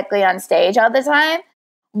psychotically on stage all the time.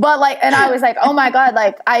 But like, and I was like, oh my God,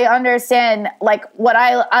 like I understand like what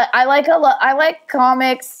I like I like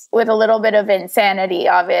comics with a little bit of insanity,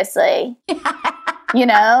 obviously. You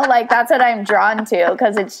know, like that's what I'm drawn to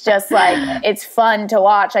because it's just like, it's fun to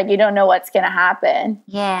watch. Like you don't know what's going to happen.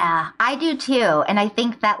 Yeah, I do too. And I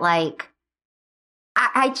think that like,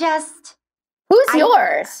 Who's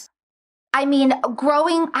yours? I mean,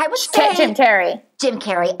 I would say Jim Carrey. Jim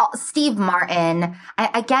Carrey, Steve Martin.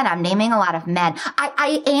 Again, I'm naming a lot of men.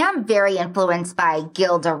 I am very influenced by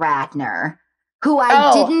Gilda Radner, who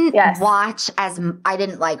I didn't watch I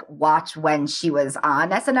didn't like watch when she was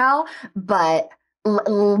on SNL, but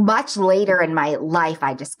much later in my life,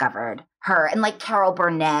 I discovered her. And like Carol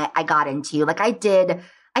Burnett, I got into. Like I think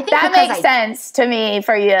that makes sense to me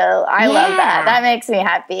for you. I love that. That makes me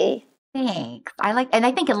happy. Thanks. And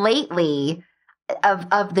I think lately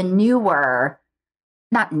of the newer,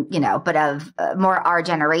 not, but of more our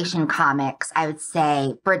generation comics, I would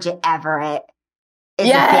say Bridget Everett is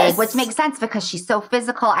a big, which makes sense because she's so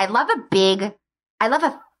physical. I love a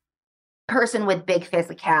person with big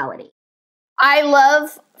physicality. I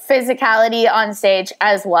love physicality on stage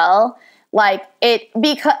as well. Like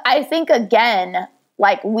because I think again,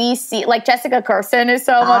 like we see, like Jessica Kirsten is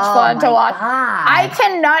so much fun to watch. God. I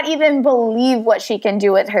cannot even believe what she can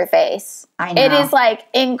do with her face. I know. It is like,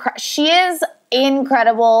 she is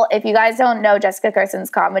incredible. If you guys don't know Jessica Kirsten's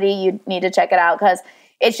comedy, you need to check it out because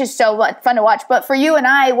it's just so much fun to watch. But for you and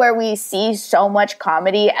I, where we see so much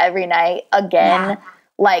comedy every night, again,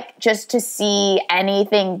 like just to see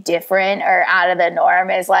anything different or out of the norm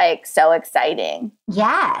is like so exciting.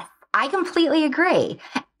 Yeah, I completely agree.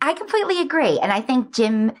 And I think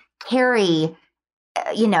Jim Carrey,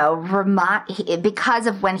 because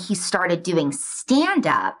of when he started doing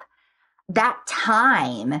stand-up, that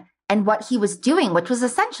time and what he was doing, which was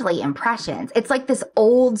essentially impressions. It's like this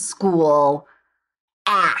old school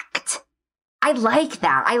act. I like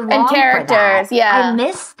that. I long for characters, that. I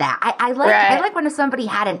miss that. I like when somebody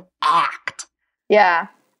had an act. Yeah.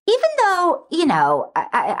 Even though,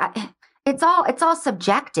 it's all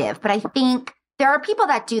subjective, but I think there are people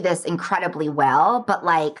that do this incredibly well, but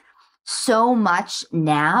like so much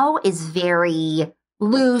now is very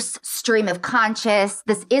loose, stream of conscious.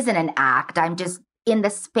 This isn't an act. I'm just in the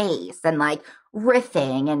space and like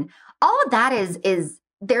riffing, and all of that is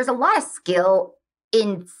there's a lot of skill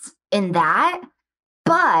in that.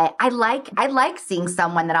 But I like seeing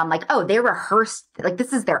someone that I'm like, oh, they rehearsed, like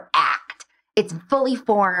this is their act. It's fully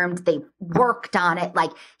formed. They worked on it.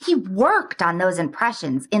 Like he worked on those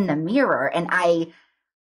impressions in the mirror, and I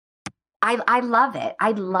love it.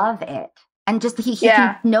 I love it. And just he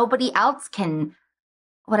can, nobody else can.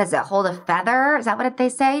 What is it? Hold a feather? Is that what they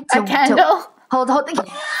say? A candle. Hold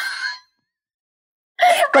the.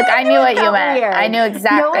 Look, I knew what you meant. Weird. I knew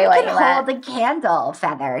exactly what you meant. No one can hold a candle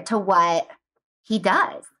feather to what he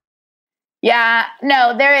does. Yeah,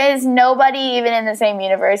 no, there is nobody even in the same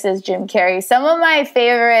universe as Jim Carrey. Some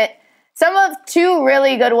of two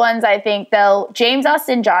really good ones, I think, though. James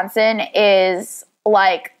Austin Johnson is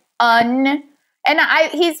like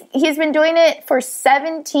he's been doing it for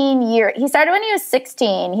 17 years. He started when he was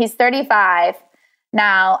 16. He's 35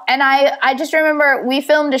 now. And I just remember we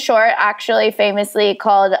filmed a short, actually, famously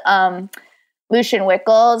called Lucian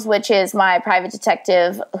Wickles, which is my private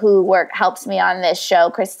detective who helps me on this show,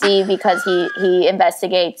 Christi, because he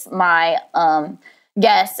investigates my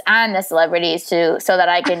guests and the celebrities so that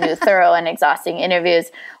I can do thorough and exhausting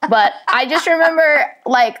interviews. But I just remember,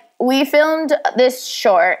 like, we filmed this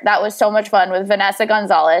short that was so much fun with Vanessa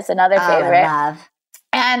Gonzalez, another favorite. Love.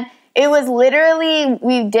 And it was literally,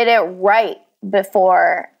 we did it right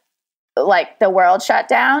before, like, the world shut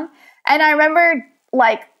down. And I remember,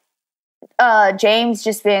 like, James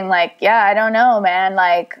just being like, yeah, I don't know, man.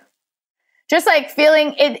 Like, just like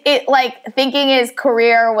feeling it like thinking his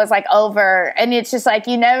career was like over. And it's just like,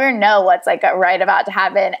 you never know what's like right about to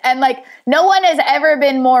happen. And like, no one has ever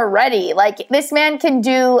been more ready. Like, this man can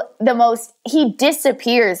do the most, he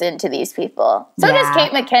disappears into these people. So does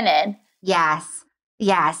Kate McKinnon. Yes.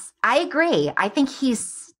 I agree. I think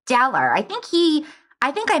he's stellar. I think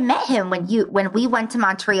I met him when we went to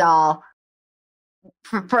Montreal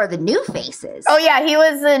for the New Faces. Oh, yeah. He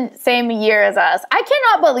was the same year as us. I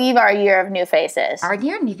cannot believe our year of New Faces. Our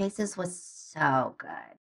year of New Faces was so good.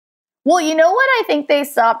 Well, you know what I think they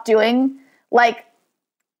stopped doing? Like,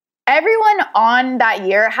 everyone on that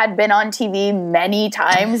year had been on TV many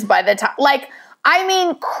times by the time. Like, I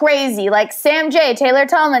mean, crazy. Like, Sam J., Taylor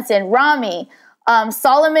Tomlinson, Rami,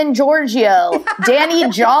 Solomon Giorgio, Danny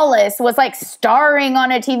Jollis was, like, starring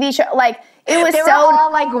on a TV show. Like, it was they were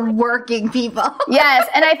all like working people. Yes.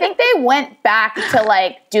 And I think they went back to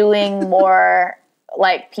like doing more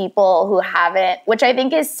like people who haven't, which I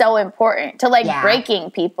think is so important to like breaking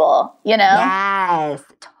people, you know? Yes,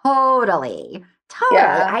 totally. Totally.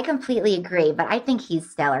 Yeah. I completely agree, but I think he's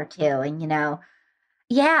stellar too. And,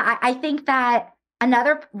 I think that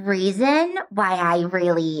another reason why I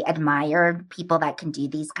really admire people that can do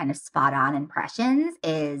these kind of spot on impressions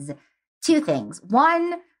is two things.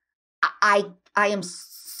 One, I am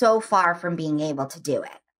so far from being able to do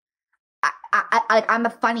it. I'm a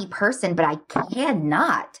funny person, but I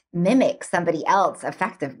cannot mimic somebody else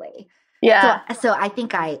effectively. Yeah. So I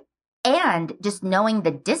think and just knowing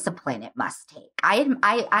the discipline it must take.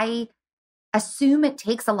 I assume it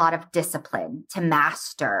takes a lot of discipline to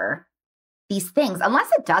master these things.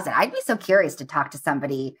 Unless it doesn't, I'd be so curious to talk to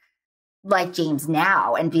somebody like James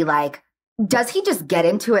now and be like, does he just get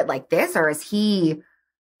into it like this, or is he,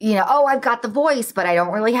 I've got the voice, but I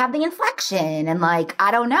don't really have the inflection, and I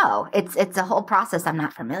don't know. It's a whole process I'm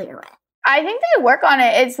not familiar with. I think they work on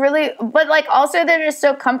it. It's really, but also they're just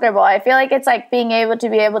so comfortable. I feel like it's being able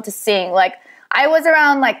to sing. I was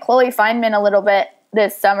around Chloe Fineman a little bit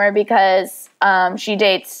this summer because she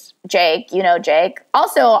dates Jake. Jake.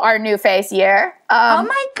 Also our new face year. Oh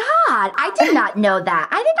my God. I did not know that.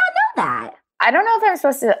 I did not know that. I don't know if I'm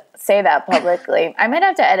supposed to say that publicly. I might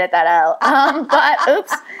have to edit that out. But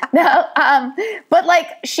oops. No. But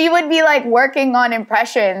she would be working on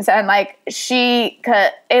impressions and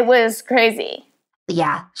it was crazy.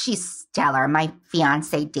 Yeah, she's stellar. My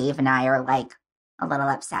fiance Dave and I are a little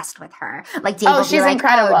obsessed with her. Dave will she's be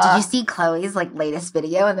incredible. Oh, did you see Chloe's latest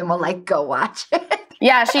video? And then we'll go watch it.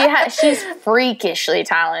 Yeah, she's freakishly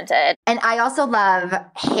talented. And I also love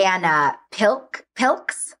Hannah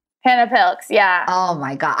Pilks. Hannah Pilks, yeah. Oh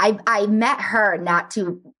my God. I met her not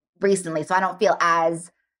too recently, so I don't feel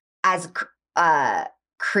as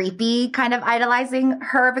creepy kind of idolizing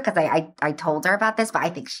her because I told her about this, but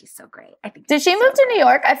I think she's so great. Did she move to New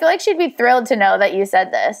York? I feel like she'd be thrilled to know that you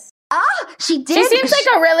said this. Ah, she did. She seems like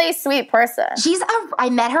a really sweet person.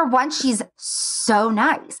 I met her once. She's so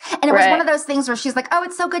nice. And it was one of those things where she's like, oh,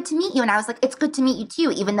 it's so good to meet you. And I was like, it's good to meet you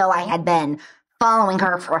too, even though I had been following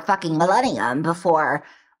her for a fucking millennium before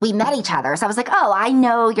we met each other. So I was like, oh, I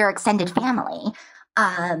know your extended family.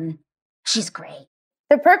 She's great.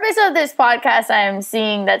 The purpose of this podcast I'm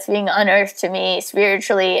seeing that's being unearthed to me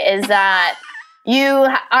spiritually is that you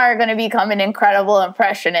are going to become an incredible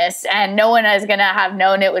impressionist and no one is going to have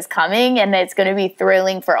known it was coming, and it's going to be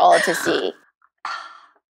thrilling for all to see.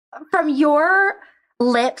 From your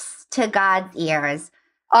lips to God's ears.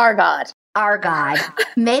 Our God.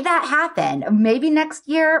 May that happen. Maybe next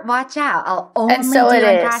year, watch out. I'll only and so do it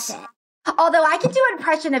impression. Is. Although I can do an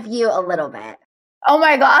impression of you a little bit. Oh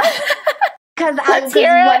my God. Because one of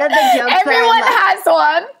the jokes everyone has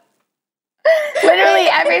one. Literally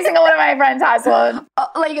every single one of my friends has one.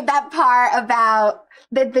 That part about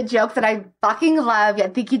the joke that I fucking love. I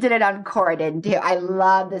think you did it on Corden too. I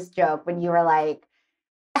love this joke when you were like,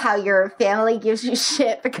 how your family gives you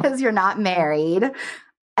shit because you're not married.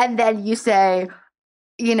 And then you say,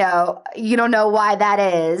 you don't know why that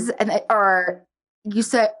is. Or you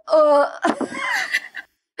say, I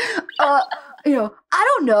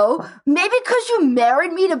don't know. Maybe because you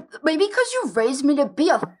raised me to be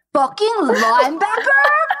a fucking linebacker?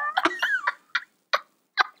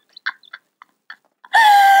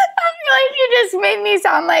 I feel like you just made me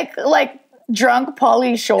sound like drunk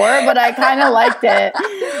Pauly Shore, but I kind of liked it.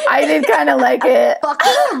 I did kind of like it.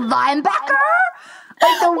 Fucking linebacker?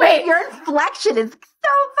 Your inflection is so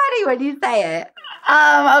funny when you say it.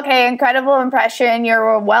 Okay, incredible impression.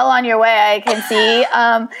 You're well on your way, I can see.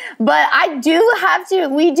 But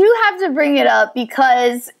we do have to bring it up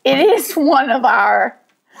because it is one of our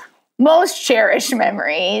most cherished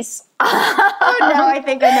memories. Oh no, I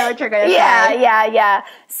think I know what you're going to say. Yeah.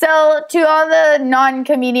 So to all the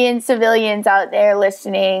non-comedian civilians out there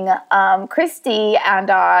listening, Christi and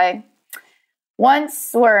I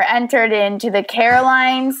once were entered into the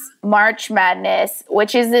Caroline's March Madness,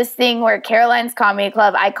 which is this thing where Caroline's Comedy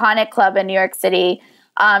Club, iconic club in New York City,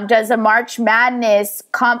 does a March Madness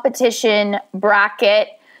competition bracket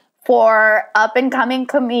for up-and-coming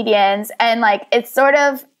comedians. And it's sort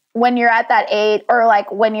of, when you're at that age, or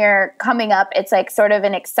when you're coming up, it's sort of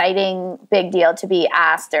an exciting big deal to be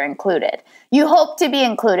asked or included. You hope to be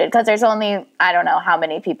included because there's only, I don't know how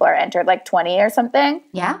many people are entered, 20 or something.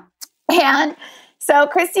 Yeah. And so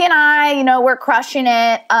Christi and I, we're crushing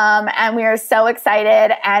it, and we are so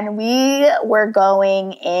excited, and we were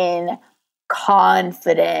going in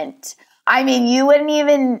confident. I mean, you wouldn't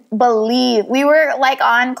even believe. We were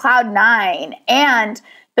on cloud 9, and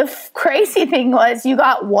the crazy thing was you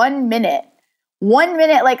got 1 minute. 1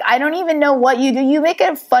 minute, I don't even know what you do. You make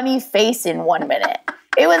a funny face in 1 minute.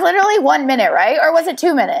 It was literally 1 minute, right? Or was it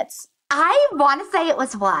 2 minutes? I want to say it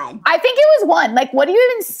was 1. I think it was 1. Like, what do you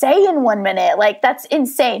even say in 1 minute? Like, that's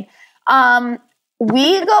insane.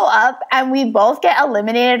 We go up and we both get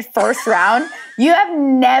eliminated first round. You have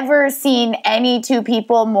never seen any two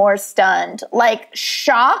people more stunned. Like,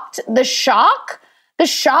 shocked. The shock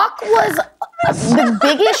was the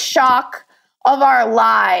biggest shock of our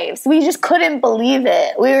lives. We just couldn't believe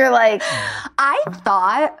it. We were like, I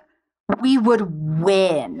thought we would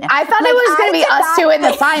win. I thought it was going to be us two in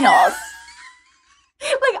the finals.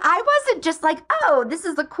 Like, I wasn't just like, oh, this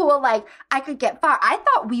is a cool, like, I could get far. I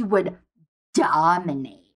thought we would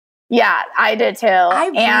dominate. Yeah, I did too. I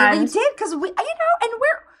really did, because we, and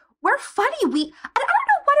we're funny. I don't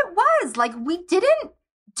know what it was. Like, we didn't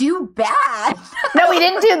do bad. No, we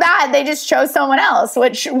didn't do bad. They just chose someone else,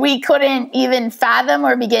 which we couldn't even fathom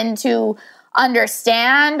or begin to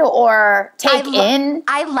understand or take in.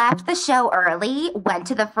 I left the show early, went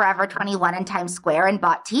to the Forever 21 in Times Square and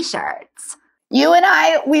bought t-shirts. You and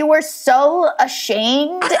I, we were so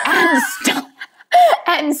ashamed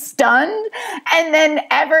and stunned. And then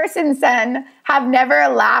ever since then, have never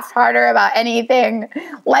laughed harder about anything.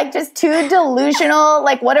 Like, just too delusional.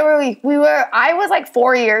 Like, what were we? I was like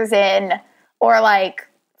 4 years in, or like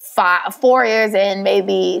 4 years in,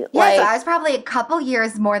 maybe. Yeah, like, so I was probably a couple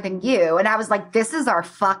years more than you. And I was like, this is our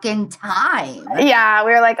fucking time. Yeah,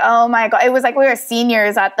 we were like, oh my God. It was like we were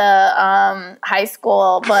seniors at the high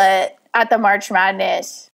school, but at the March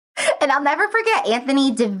Madness. And I'll never forget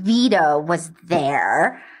Anthony DeVito was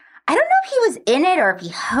there. I don't know if he was in it or if he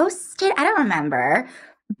hosted. I don't remember.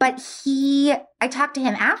 But I talked to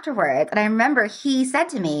him afterwards. And I remember he said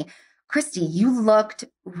to me, Christi, you looked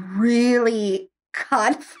really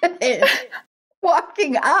confident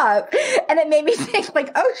walking up. And it made me think,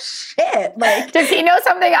 like, oh shit. Like, does he know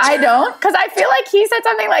something I don't? Because I feel like he said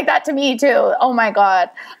something like that to me too. Oh my God.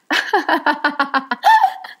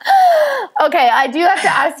 Okay, I do have to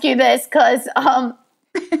ask you this because about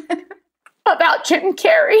Jim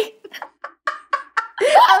Carrey.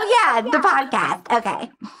 Oh yeah, the podcast. Okay.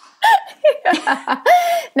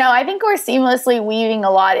 No, I think we're seamlessly weaving a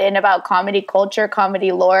lot in about comedy culture,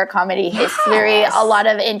 comedy lore, comedy history, a lot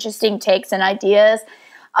of interesting takes and ideas.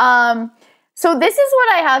 So this is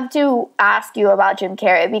what I have to ask you about Jim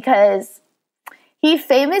Carrey, because he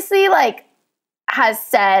famously has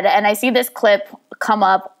said, and I see this clip come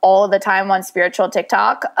up all the time on spiritual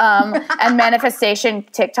TikTok and manifestation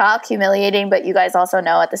TikTok, humiliating, but you guys also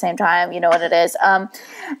know at the same time, you know what it is,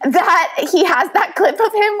 that he has that clip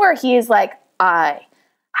of him where he is like, I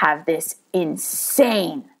have this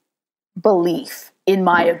insane belief in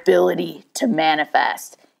my ability to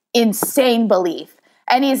manifest. Insane belief.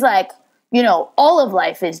 And he's like, all of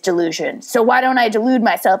life is delusion. So why don't I delude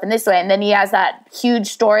myself in this way? And then he has that huge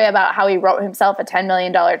story about how he wrote himself a $10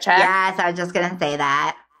 million check. Yes, I was just going to say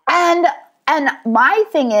that. And my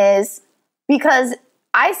thing is, because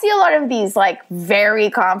I see a lot of these very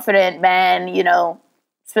confident men,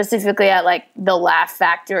 specifically at the Laugh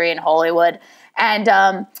Factory in Hollywood.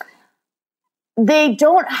 And they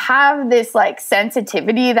don't have this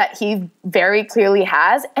sensitivity that he very clearly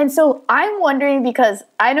has. And so I'm wondering, because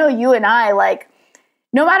I know you and I,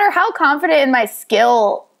 no matter how confident in my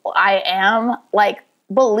skill I am,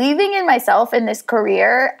 believing in myself in this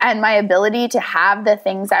career and my ability to have the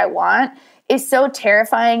things I want is so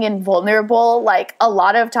terrifying and vulnerable. A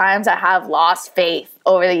lot of times I have lost faith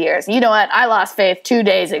over the years. You know what? I lost faith 2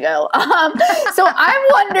 days ago. So I'm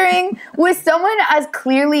wondering, with someone as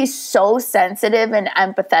clearly so sensitive and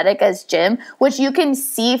empathetic as Jim, which you can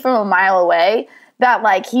see from a mile away,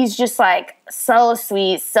 that he's just so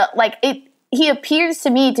sweet. So he appears to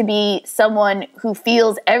me to be someone who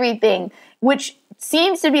feels everything, which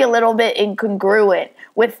seems to be a little bit incongruent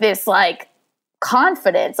with this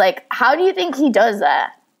confidence. How do you think he does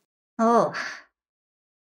that? Oh,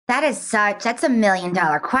 that's a $1 million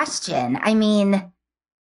question. I mean,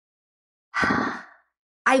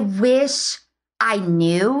 I wish I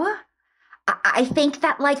knew. I think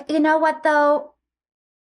that you know what though?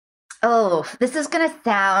 Oh, this is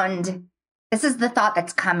the thought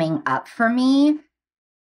that's coming up for me.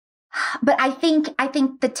 But I think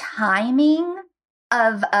the timing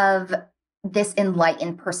of this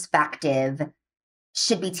enlightened perspective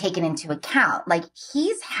should be taken into account.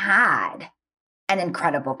 He's had an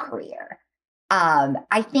incredible career.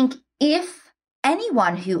 I think if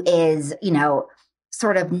anyone who is,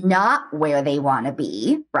 sort of not where they want to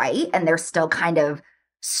be, right, and they're still kind of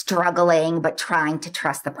struggling but trying to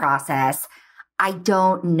trust the process, I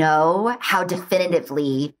don't know how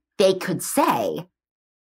definitively they could say,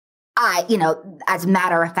 as a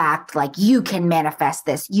matter of fact, you can manifest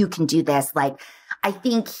this, you can do this. I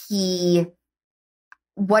think he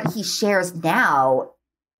what he shares now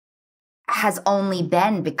has only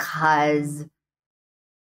been because,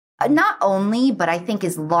 not only, but I think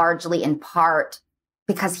is largely in part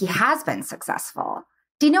because he has been successful.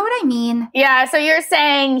 Do you know what I mean? Yeah, so you're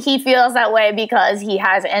saying he feels that way because he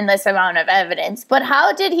has endless amount of evidence. But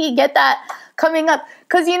how did he get that coming up?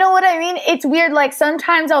 Because you know what I mean? It's weird. Like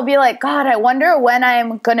sometimes I'll be like, God, I wonder when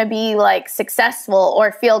I'm going to be like successful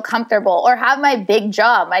or feel comfortable or have my big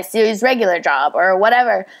job, my series regular job or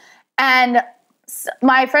whatever. And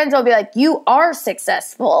my friends will be like, you are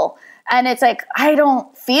successful. And it's like, I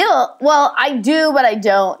don't feel, well, I do, but I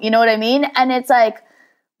don't. You know what I mean? And it's like,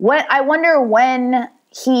 I wonder when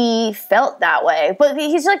he felt that way. But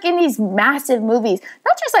he's like in these massive movies,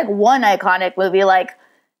 not just like one iconic movie, like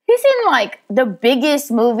he's in like the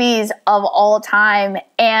biggest movies of all time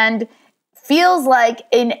and feels like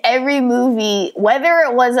in every movie, whether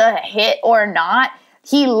it was a hit or not,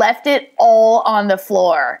 he left it all on the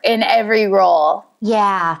floor in every role.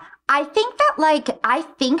 Yeah. I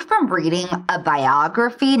think from reading a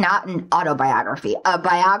biography, not an autobiography, a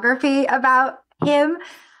biography about him,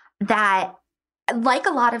 that like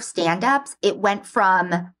a lot of stand-ups, it went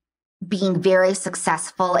from being very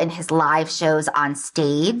successful in his live shows on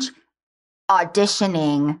stage,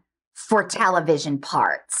 auditioning for television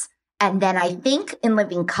parts. And then I think In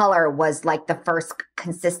Living Color was like the first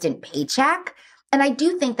consistent paycheck. And I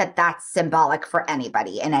do think that that's symbolic for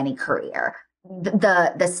anybody in any career.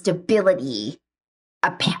 The stability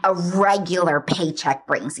a regular paycheck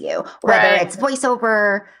brings you, whether it's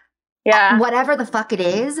voiceover, whatever the fuck it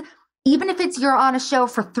is. Even if it's you're on a show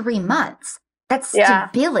for 3 months, that's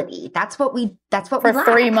stability. That's what we for lack.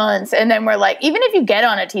 3 months. And then we're like, even if you get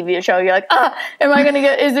on a TV show, you're like,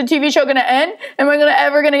 is the TV show going to end? Am I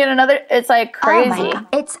ever going to get another? It's like crazy. Oh my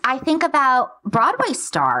God. I think about Broadway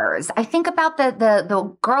stars. I think about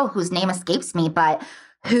the girl whose name escapes me, but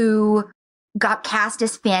who got cast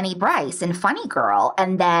as Fanny Bryce in Funny Girl.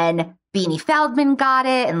 And then Beanie Feldman got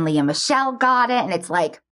it and Leah Michele got it. And it's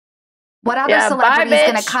like, what other celebrity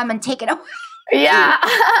is going to come and take it away? Yeah.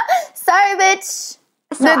 Sorry, bitch.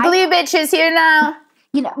 The Glee bitch is here now.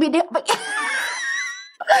 You know, but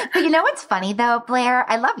you know what's funny though, Blair?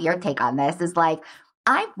 I love your take on this. Is like,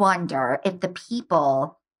 I wonder if the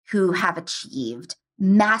people who have achieved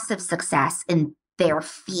massive success in their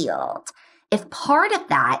field, if part of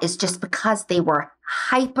that is just because they were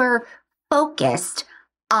hyper focused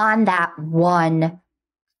on that one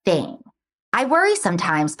thing. I worry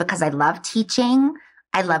sometimes because I love teaching,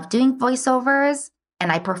 I love doing voiceovers,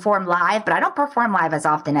 and I perform live, but I don't perform live as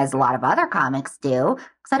often as a lot of other comics do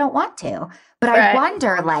because I don't want to. But I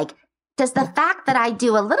wonder, like, does the fact that I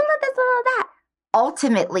do a little of this, a little of that,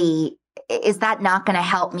 ultimately, is that not going to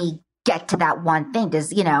help me get to that one thing?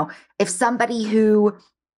 Does, if somebody who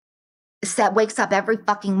wakes up every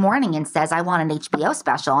fucking morning and says, I want an HBO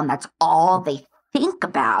special, and that's all they think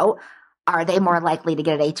about, are they more likely to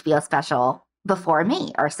get an HBO special before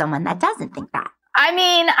me or someone that doesn't think that? I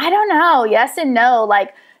mean, I don't know. Yes and no.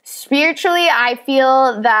 Like, spiritually, I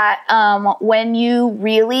feel that when you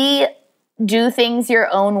really do things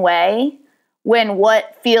your own way, when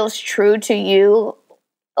what feels true to you,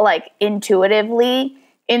 like intuitively,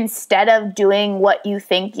 instead of doing what you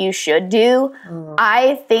think you should do,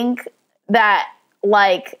 I think that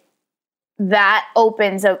like that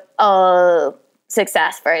opens a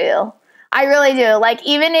success for you. I really do. Like,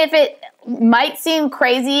 even if it might seem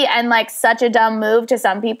crazy and like such a dumb move to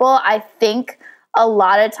some people, I think a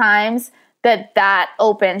lot of times that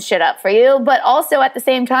opens shit up for you. But also at the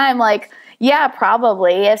same time, like, yeah,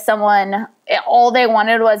 probably if someone, all they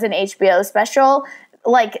wanted was an HBO special,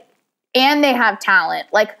 like, and they have talent,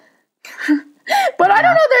 like, but I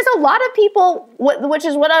don't know. There's a lot of people, which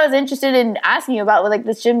is what I was interested in asking you about with like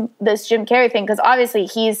this Jim Carrey thing, because obviously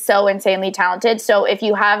he's so insanely talented. So if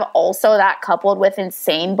you have also that coupled with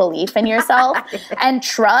insane belief in yourself and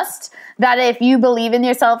trust that if you believe in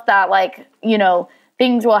yourself that like,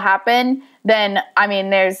 things will happen, then I mean,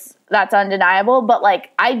 that's undeniable. But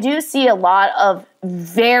like, I do see a lot of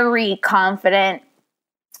very confident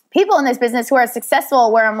people in this business who are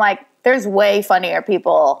successful where I'm like, there's way funnier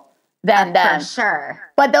people than them. For sure.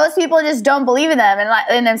 But those people just don't believe in them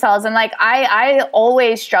and in themselves. And like, I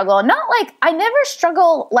always struggle. Not like, I never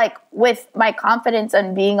struggle like with my confidence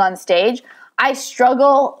and being on stage. I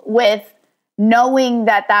struggle with knowing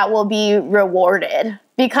that will be rewarded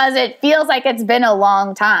because it feels like it's been a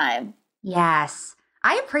long time. Yes.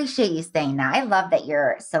 I appreciate you saying that. I love that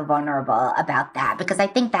you're so vulnerable about that because I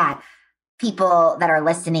think that people that are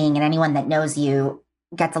listening and anyone that knows you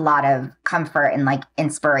gets a lot of comfort and like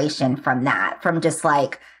inspiration from that, from just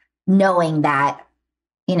like knowing that,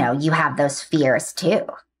 you have those fears too.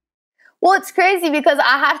 Well, it's crazy because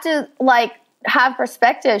I have to have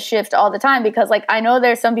perspective shift all the time because I know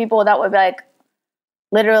there's some people that would be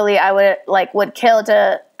literally I would kill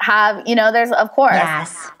to have, there's of course.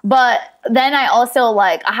 Yes. But then I also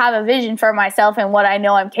I have a vision for myself and what I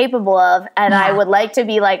know I'm capable of. And I would like to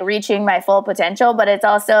be reaching my full potential, but it's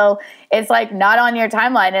also, it's not on your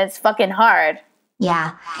timeline and it's fucking hard.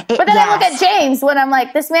 Yeah. But then I look at James when I'm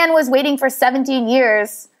this man was waiting for 17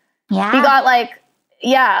 years. Yeah. He got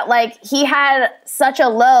he had such a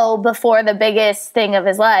low before the biggest thing of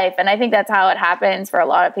his life. And I think that's how it happens for a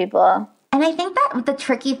lot of people. And I think that the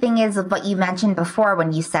tricky thing is what you mentioned before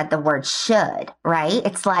when you said the word should, right?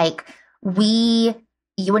 It's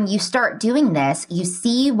when you start doing this, you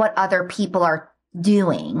see what other people are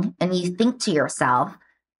doing and you think to yourself,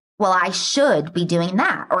 well, I should be doing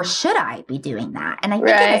that, or should I be doing that? And I think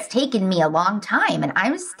it has taken me a long time, and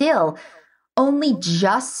I'm still only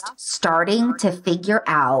just starting to figure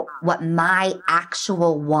out what my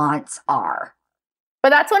actual wants are.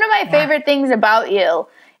 But that's one of my favorite things about you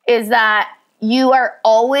is that you are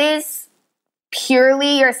always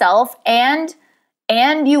purely yourself and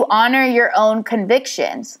you honor your own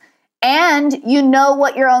convictions and you know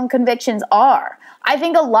what your own convictions are. I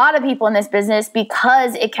think a lot of people in this business,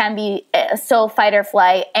 because it can be so fight or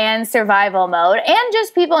flight and survival mode, and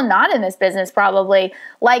just people not in this business probably,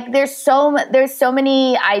 there's so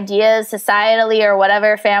many ideas societally or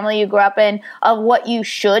whatever family you grew up in of what you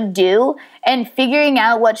should do, and figuring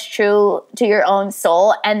out what's true to your own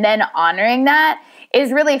soul and then honoring that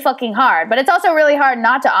is really fucking hard. But it's also really hard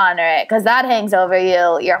not to honor it because that hangs over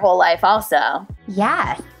you your whole life also.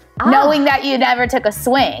 Yes. Knowing that you never took a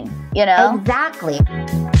swing, Exactly.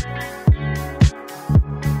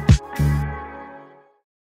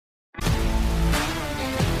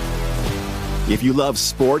 If you love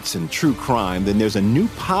sports and true crime, then there's a new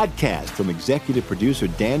podcast from executive producer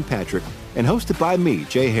Dan Patrick and hosted by me,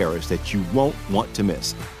 Jay Harris, that you won't want to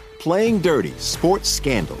miss. Playing Dirty: Sports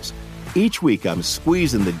Scandals. Each week, I'm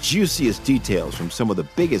squeezing the juiciest details from some of the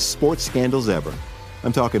biggest sports scandals ever.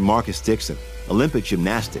 I'm talking Marcus Dixon, Olympic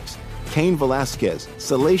gymnastics, Cain Velasquez,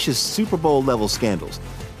 salacious Super Bowl-level scandals.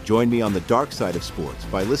 Join me on the dark side of sports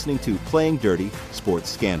by listening to Playing Dirty: Sports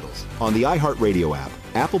Scandals on the iHeartRadio app,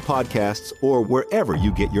 Apple Podcasts, or wherever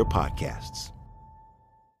you get your podcasts.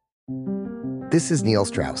 This is Neil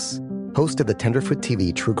Strauss, host of the Tenderfoot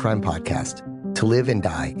TV true crime podcast, To Live and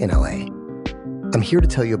Die in LA. I'm here to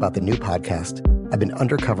tell you about the new podcast I've been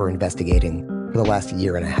undercover investigating for the last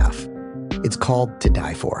year and a half. It's called To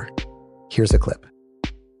Die For. Here's a clip.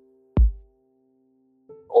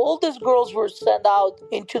 All these girls were sent out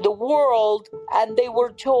into the world and they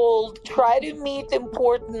were told, try to meet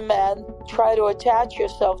important men, try to attach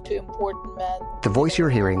yourself to important men. The voice you're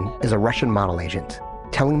hearing is a Russian model agent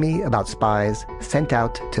telling me about spies sent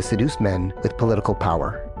out to seduce men with political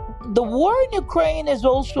power. The war in Ukraine is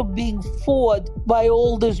also being fought by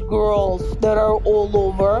all these girls that are all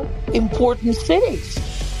over important cities.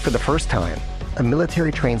 For the first time, a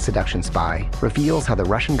military-trained seduction spy reveals how the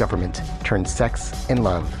Russian government turned sex and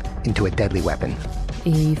love into a deadly weapon.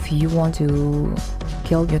 If you want to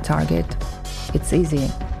kill your target, it's easy.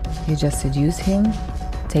 You just seduce him,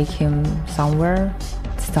 take him somewhere,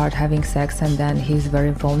 start having sex, and then he's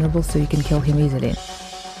very vulnerable, so you can kill him easily.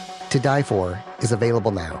 To Die For is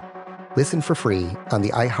available now. Listen for free on the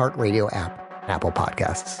iHeartRadio app, Apple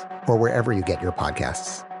Podcasts, or wherever you get your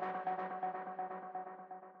podcasts.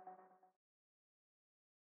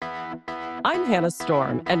 I'm Hannah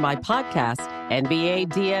Storm, and my podcast, NBA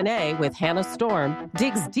DNA with Hannah Storm,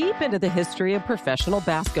 digs deep into the history of professional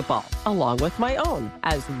basketball, along with my own,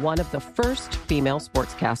 as one of the first female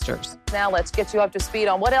sportscasters. Now let's get you up to speed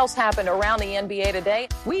on what else happened around the NBA today.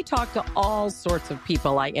 We talked to all sorts of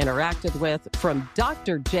people I interacted with, from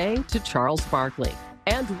Dr. J to Charles Barkley,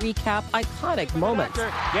 and recap iconic moments.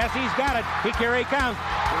 Yes, he's got it. Here he comes.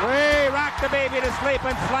 Way rock the baby to sleep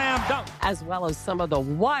and slam dunk. As well as some of the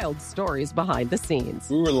wild stories behind the scenes.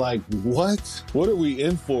 We were like, what? What are we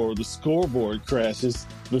in for? The scoreboard crashes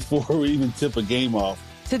before we even tip a game off.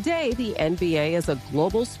 Today, the NBA is a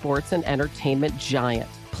global sports and entertainment giant.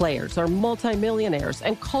 Players are multimillionaires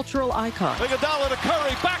and cultural icons. Iguodala to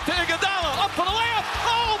Curry, back to Iguodala, up for the layup.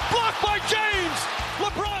 Oh, blocked by James.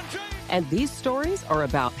 LeBron James. And these stories are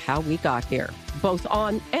about how we got here, both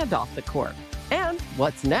on and off the court. And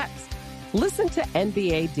what's next? Listen to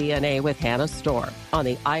NBA DNA with Hannah Storm on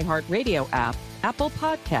the iHeartRadio app, Apple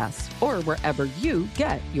Podcasts, or wherever you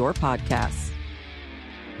get your podcasts.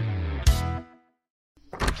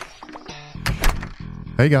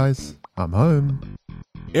 Hey guys, I'm home.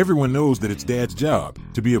 Everyone knows that it's Dad's job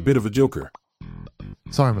to be a bit of a joker.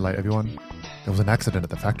 Sorry I'm late, everyone. There was an accident at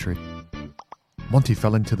the factory. Monty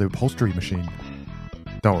fell into the upholstery machine.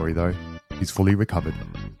 Don't worry, though. He's fully recovered.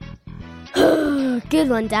 Good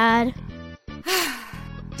one, Dad.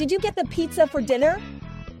 Did you get the pizza for dinner?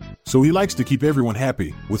 So he likes to keep everyone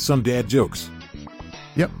happy with some dad jokes.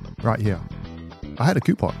 Yep, right here. I had a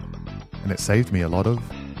coupon, and it saved me a lot of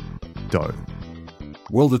dough.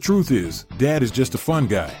 Well, the truth is, Dad is just a fun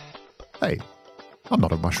guy. Hey, I'm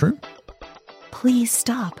not a mushroom. Please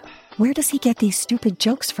stop. Where does he get these stupid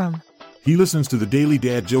jokes from? He listens to the Daily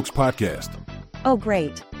Dad Jokes podcast. Oh,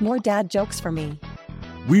 great. More dad jokes for me.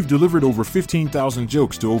 We've delivered over 15,000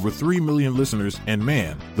 jokes to over 3 million listeners, and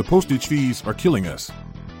man, the postage fees are killing us.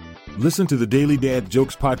 Listen to the Daily Dad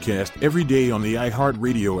Jokes podcast every day on the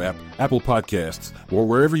iHeartRadio app, Apple Podcasts, or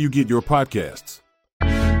wherever you get your podcasts.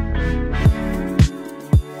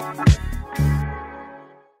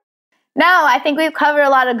 No, I think we've covered a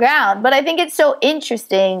lot of ground, but I think it's so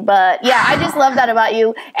interesting. But yeah, I just love that about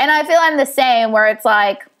you. And I feel I'm the same, where it's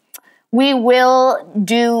like, we will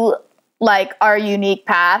do like our unique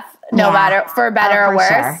path, no matter, for better or worse.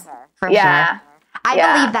 Sure. For sure. I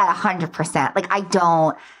believe that 100%. Like, I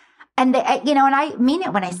don't, and and I mean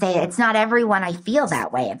it when I say it. It's not everyone I feel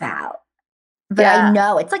that way about. But I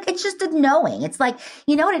know. It's like, it's just a knowing. It's like,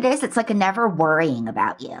 you know what it is? It's like a never worrying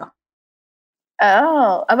about you.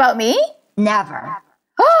 Oh, about me? Never.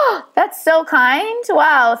 Oh, that's so kind.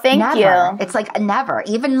 Wow, thank you. It's like never.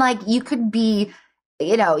 Even like you could be,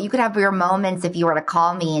 you could have your moments if you were to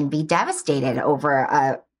call me and be devastated over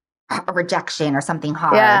a rejection or something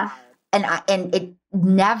hard. Yeah. And it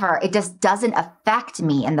just doesn't affect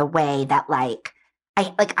me in the way that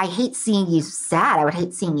I hate seeing you sad. I would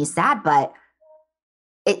hate seeing you sad, but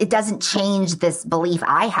it doesn't change this belief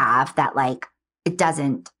I have that it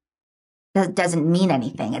doesn't mean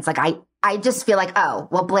anything. It's like, I just feel like, oh,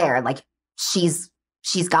 well, Blair, she's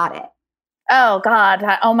got it. Oh God.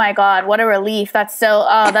 Oh my God. What a relief. That's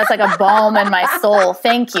that's like a balm in my soul.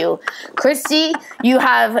 Thank you. Christi, you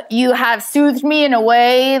have soothed me in a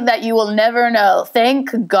way that you will never know.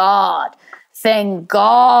 Thank God. Thank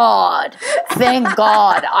God. Thank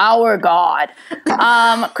God. Our God.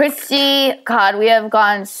 Christi, God, we have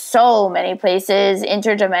gone so many places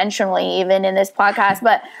interdimensionally, even in this podcast,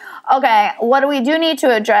 but okay, what we do need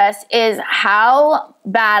to address is how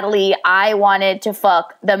badly I wanted to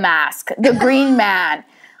fuck the mask, the green man.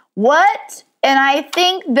 What? And I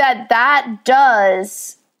think that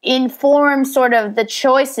does inform sort of the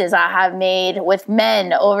choices I have made with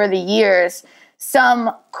men over the years. Some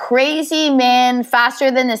crazy man faster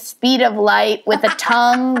than the speed of light with a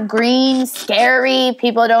tongue, green, scary,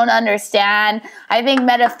 people don't understand. I think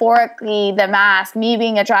metaphorically, the mask, me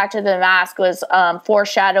being attracted to the mask was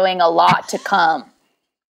foreshadowing a lot to come.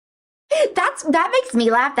 That makes me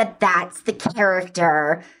laugh that's the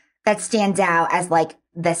character that stands out as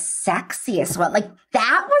the sexiest one.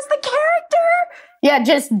 That was the character? Yeah,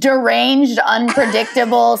 just deranged,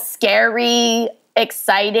 unpredictable, scary,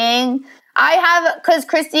 exciting. Because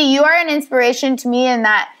Christi, you are an inspiration to me in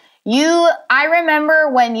that I remember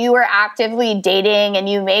when you were actively dating and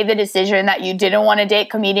you made the decision that you didn't want to date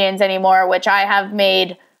comedians anymore, which I have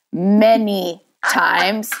made many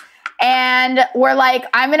times. And we're like,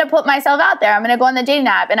 I'm going to put myself out there. I'm going to go on the dating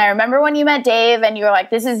app. And I remember when you met Dave and you were like,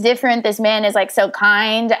 this is different. This man is so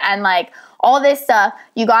kind and all this stuff.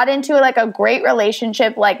 You got into a great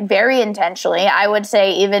relationship, very intentionally. I would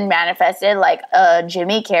say even manifested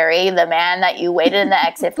Jimmy Carrey, the man that you waited in the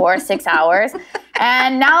exit for 6 hours.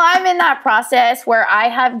 And now I'm in that process where I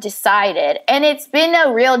have decided, and it's been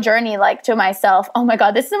a real journey to myself. Oh my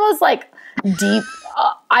God, this is the most deep.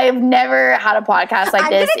 I have never had a podcast like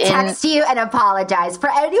this. I'm going to text you and apologize for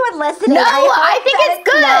anyone listening. No, I think it's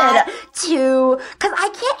good. Because I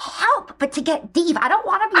can't help but to get deep. I don't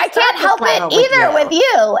want to be. I can't help it either with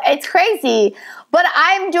you. It's crazy. But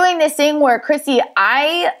I'm doing this thing where, Christi,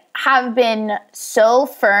 I have been so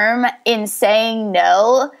firm in saying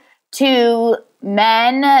no to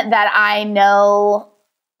men that I know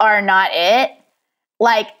are not it.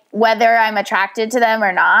 Whether I'm attracted to them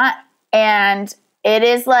or not. And it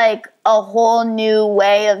is a whole new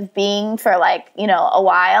way of being for a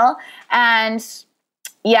while. And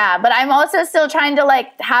yeah, but I'm also still trying to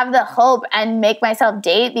have the hope and make myself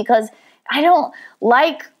date because I don't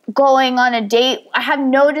like going on a date. I have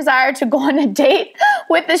no desire to go on a date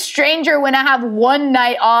with a stranger when I have one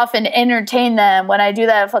night off and entertain them when I do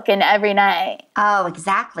that fucking every night. Oh,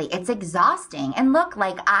 exactly. It's exhausting. And look,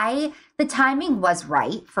 the timing was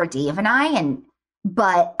right for Dave and I,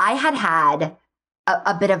 but I had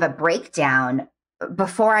a bit of a breakdown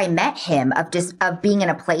before I met him of being in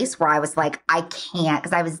a place where I was I can't,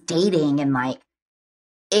 because I was dating and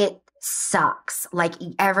it sucks. Like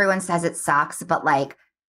everyone says it sucks, but like,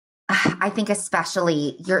 I think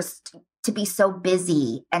especially to be so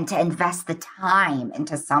busy and to invest the time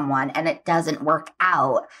into someone and it doesn't work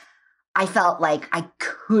out. I felt like I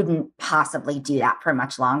couldn't possibly do that for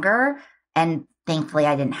much longer. And thankfully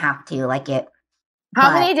I didn't have to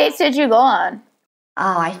How many dates did you go on?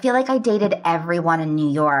 Oh, I feel like I dated everyone in New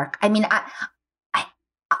York. I mean,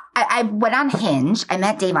 I went on Hinge. I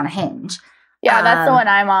met Dave on Hinge. Yeah, that's the one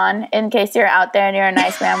I'm on, in case you're out there and you're a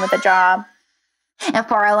nice man with a job. A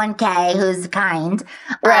 401k who's kind.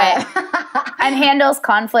 Right. And handles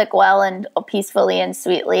conflict well and peacefully and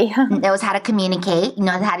sweetly. Knows how to communicate,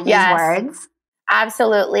 knows how to use words.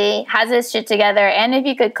 Absolutely. Has his shit together. And if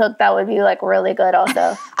you could cook, that would be like really good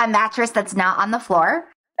also. A mattress that's not on the floor.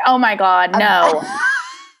 Oh my God, no.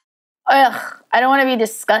 Ugh, I don't want to be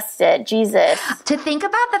disgusted. Jesus. To think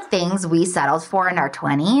about the things we settled for in our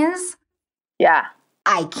 20s. Yeah.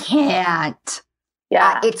 I can't.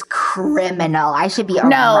 Yeah. It's criminal. I should be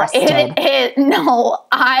arrested.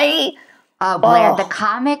 Oh, Blair, the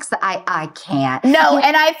comics, I can't. No,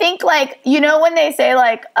 and I think when they say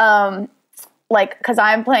because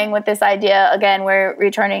I'm playing with this idea, again, we're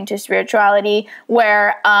returning to spirituality,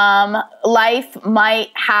 where life might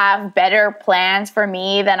have better plans for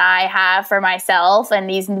me than I have for myself, and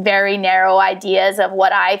these very narrow ideas of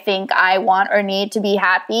what I think I want or need to be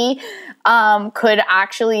happy could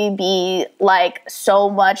actually be so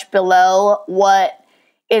much below what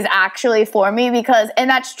is actually for me, and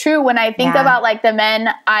that's true when I think about the men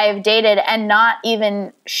I've dated, and not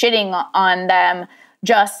even shitting on them,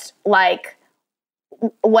 just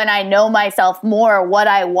when I know myself more, what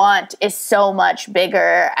I want is so much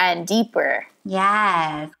bigger and deeper.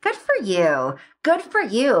 Yes. Good for you. Good for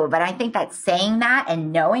you. But I think that saying that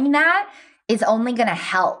and knowing that is only going to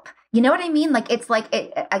help. You know what I mean?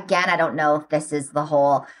 Again, I don't know if this is the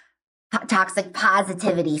whole toxic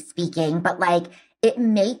positivity speaking, but it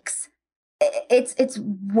makes, it's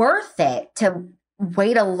worth it to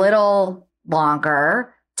wait a little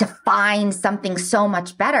longer to find something so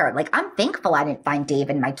much better. I'm thankful I didn't find Dave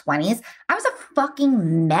in my 20s. I was a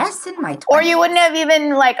fucking mess in my 20s. Or you wouldn't have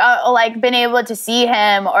even been able to see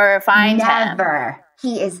him or find him. Never.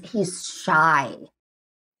 He's shy.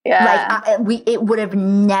 Yeah. It would have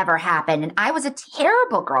never happened. And I was a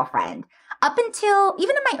terrible girlfriend up until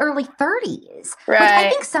even in my early 30s. Right. Which I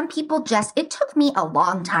think some people it took me a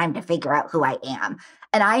long time to figure out who I am.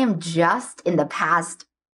 And I am just in the past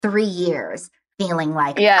 3 years feeling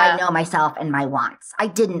I know myself and my wants. I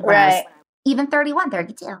didn't when I was even 31,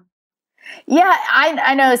 32. Yeah,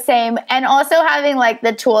 I know, same. And also having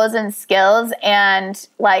the tools and skills and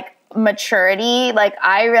maturity.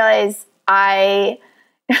 I realized I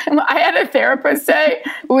had a therapist say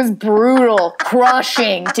it was brutal,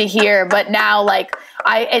 crushing to hear, but now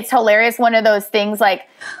it's hilarious. One of those things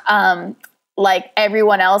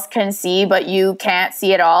everyone else can see, but you can't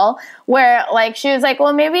see it all. Where she was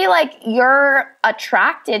well, maybe you're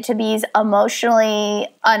attracted to these emotionally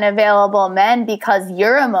unavailable men because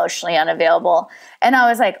you're emotionally unavailable. And I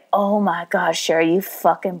was oh my gosh, Sherry, you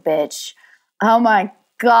fucking bitch. Oh my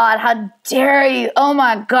God, how dare you? Oh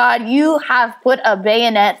my God, you have put a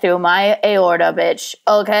bayonet through my aorta, bitch.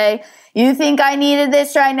 Okay? You think I needed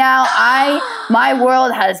this right now? My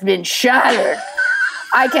world has been shattered.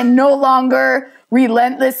 I can no longer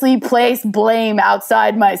relentlessly place blame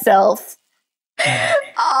outside myself.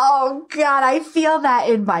 Oh, God, I feel that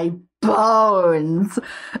in my bones.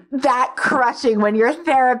 That crushing when your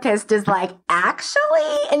therapist is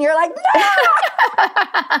actually? And you're no!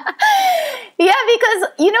 Yeah, because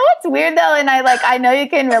you know what's weird though? And I know you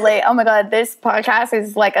can relate. Oh my God, this podcast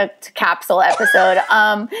is a capsule episode.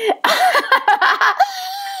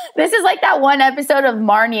 This is that one episode of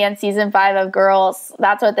Marnie in season 5 of Girls.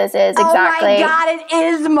 That's what this is, exactly. Oh my God, it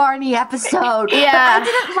is Marnie episode. Yeah. But I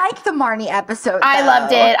didn't like the Marnie episode, though. I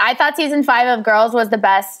loved it. I thought season 5 of Girls was the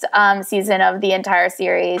best season of the entire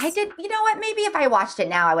series. I did. You know what? Maybe if I watched it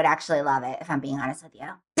now, I would actually love it, if I'm being honest with you.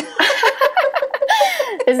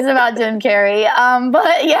 This is about Jim Carrey.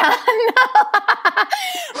 But yeah. No.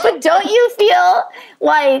 But don't you feel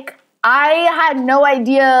I had no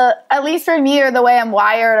idea, at least for me or the way I'm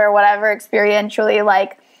wired or whatever experientially,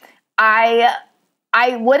 I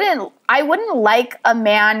wouldn't like a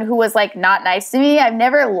man who was not nice to me. I've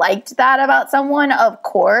never liked that about someone, of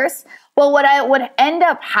course. But what would end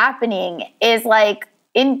up happening is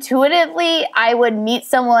intuitively I would meet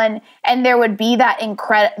someone and there would be that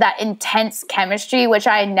intense chemistry, which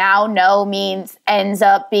I now know ends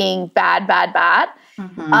up being bad.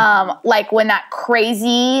 Mm-hmm. When that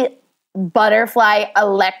crazy butterfly,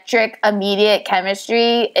 electric, immediate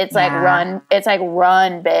chemistry, it's like run,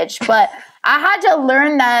 bitch. But I had to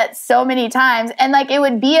learn that so many times. And like, it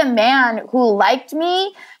would be a man who liked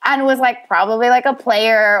me and was like probably like a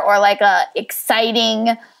player or like a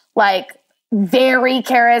exciting, like very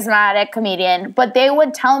charismatic comedian. But they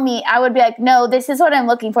would tell me, I would be like, no, this is what I'm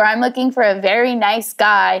looking for. I'm looking for a very nice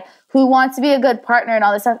guy who wants to be a good partner and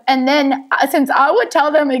all this stuff. And then since I would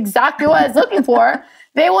tell them exactly what I was looking for,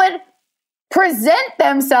 they would present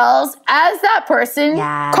themselves as that person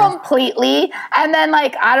completely. And then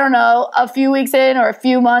like, I don't know, a few weeks in or a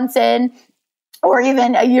few months in, or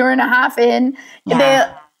even a year and a half in,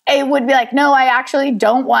 it would be like, no, I actually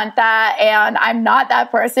don't want that. And I'm not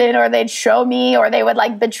that person. Or they'd show me, or they would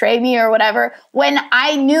like betray me or whatever. When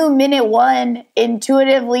I knew minute one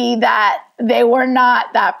intuitively that they were not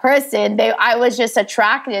that person, I was just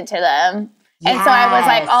attracted to them. And so I was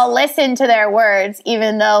like, I'll listen to their words,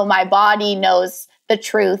 even though my body knows the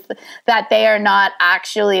truth that they are not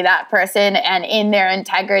actually that person and in their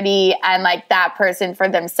integrity and like that person for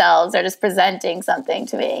themselves. They're just presenting something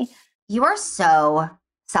to me. You are so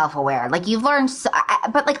self-aware. Like you've learned,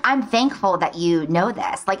 but like I'm thankful that you know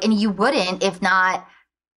this. Like, and you wouldn't if not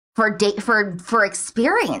for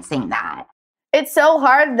experiencing that. It's so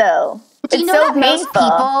hard though. Do you know that most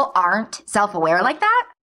people aren't self-aware like that?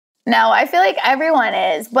 No, I feel like everyone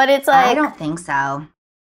is, but it's like... I don't think so.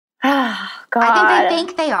 God. I think they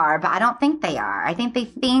think they are, but I don't think they are. I think they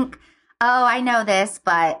think, oh, I know this,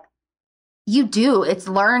 but you do. It's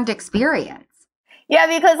learned experience. Yeah,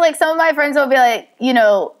 because like some of my friends will be like, you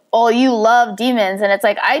know, oh, you love demons. And it's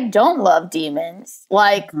like, I don't love demons.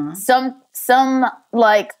 Like some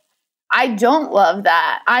like, I don't love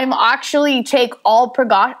that. I'm actually take all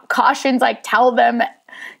precautions, like tell them,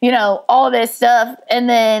 you know, all this stuff. And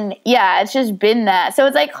then, it's just been that. So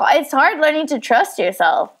it's like, it's hard learning to trust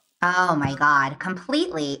yourself. Oh my God.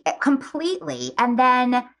 Completely. And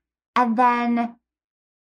then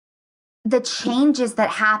the changes that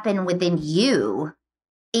happen within you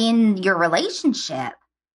in your relationship.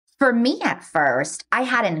 For me at first, I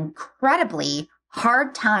had an incredibly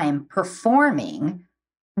hard time performing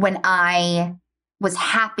when I was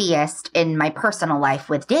happiest in my personal life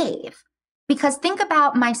with Dave. Because think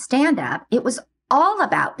about my stand-up. It was all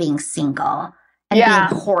about being single and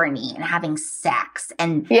being horny and having sex.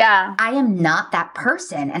 And I am not that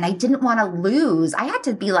person. And I didn't want to lose. I had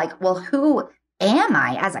to be like, well, who am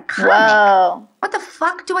I as a comic? Whoa. What the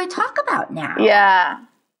fuck do I talk about now? Yeah.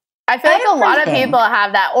 I feel like a lot of people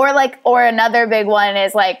have that. Or another big one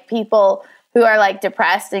is like people who are like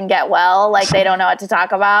depressed and get well. Like they don't know what to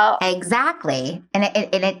talk about. Exactly. And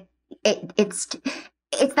it's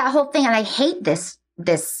that whole thing. And I hate this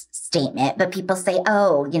statement, but people say,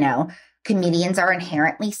 oh, you know, comedians are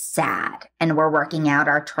inherently sad and we're working out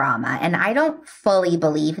our trauma. And I don't fully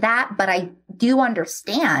believe that, but I do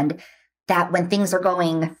understand that when things are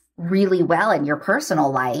going really well in your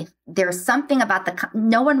personal life, there's something about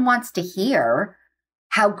no one wants to hear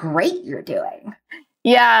how great you're doing.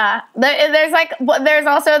 Yeah. There's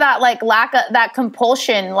also that like lack of that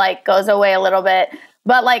compulsion like goes away a little bit.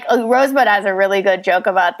 But like Rosebud has a really good joke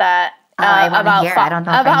about that.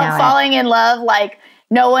 About falling in love. Like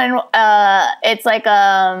no one, it's like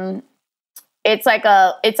a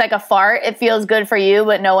fart. It feels good for you,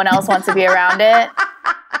 but no one else wants to be around it.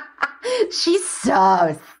 She's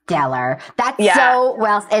so stellar. That's so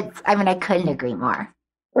well. I couldn't agree more.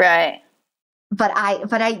 Right. But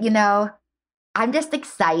I, you know, I'm just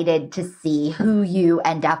excited to see who you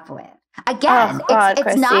end up with. Again, it's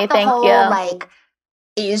Christi, not the whole you. like,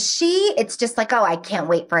 is she? It's just like, oh, I can't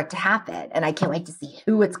wait for it to happen. And I can't wait to see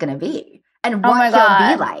who it's going to be and what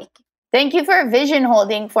he'll be like. Thank you for vision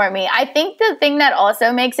holding for me. I think the thing that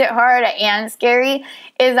also makes it hard and scary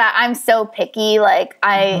is that I'm so picky. Like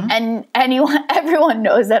and everyone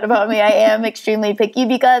knows that about me. I am extremely picky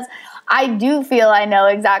because I do feel I know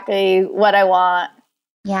exactly what I want.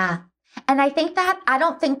 Yeah. And I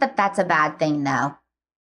don't think that that's a bad thing though.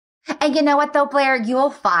 And you know what though, Blair,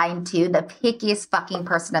 you'll find too, the pickiest fucking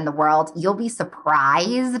person in the world, you'll be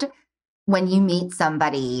surprised when you meet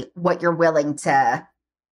somebody, what you're willing to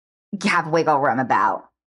have wiggle room about.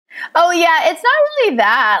 Oh yeah, it's not really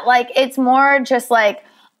that. Like, it's more just like,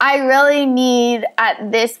 I really need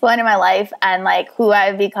at this point in my life and like who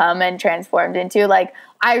I've become and transformed into, like,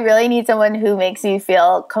 I really need someone who makes me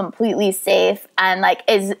feel completely safe and like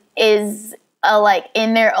is like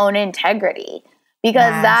in their own integrity.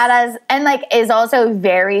 Because that is also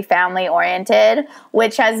very family oriented,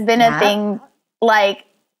 which has been a thing like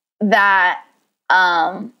that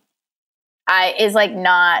I guy is like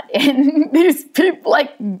not in these people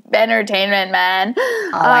like entertainment, man.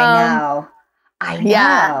 Oh, I know. I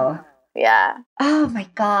know. Yeah. Oh my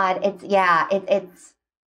God.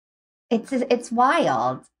 It's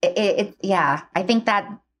wild. Yeah. I think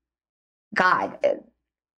that, God,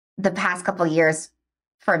 the past couple of years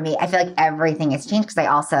for me, I feel like everything has changed because I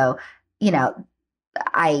also,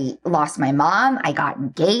 I lost my mom. I got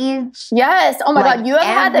engaged. Yes. Oh my God. You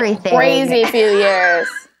have had a crazy few years.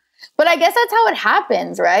 But I guess that's how it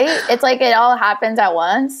happens, right? It's like it all happens at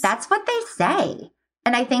once. That's what they say.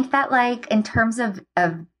 And I think that like in terms of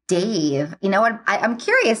Dave, you know what? I'm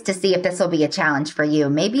curious to see if this will be a challenge for you.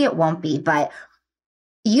 Maybe it won't be, but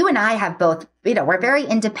you and I have both, we're very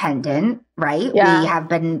independent, right? Yeah. We have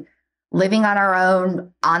been living on our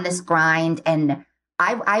own on this grind. And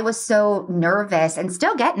I was so nervous and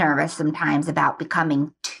still get nervous sometimes about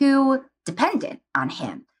becoming too dependent on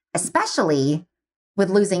him, especially with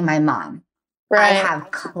losing my mom. Right. I have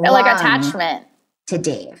clung like attachment to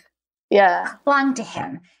Dave. Yeah. Clung to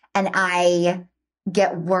him. And I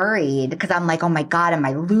get worried because I'm like, oh my God, am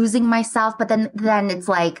I losing myself? But then it's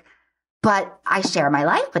like, but I share my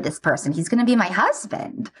life with this person. He's going to be my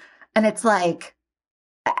husband. And it's like,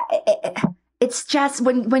 it's just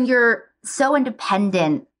when you're so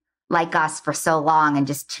independent like us for so long and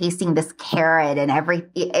just chasing this carrot and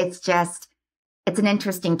it's an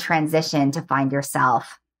interesting transition to find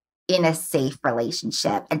yourself in a safe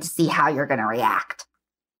relationship and to see how you're going to react.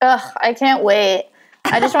 Ugh, I can't wait.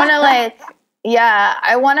 I just want to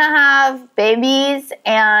I want to have babies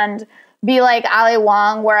and be like Ali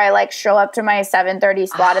Wong, where I like show up to my 7:30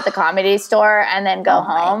 spot at the Comedy Store and then go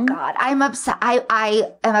home. Oh my God, I'm obsessed.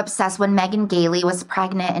 I am obsessed. When Megan Gailey was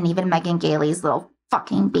pregnant, and even Megan Gailey's little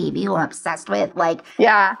fucking baby, who I'm obsessed with. Like,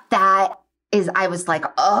 yeah, I was like,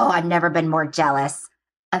 oh, I've never been more jealous.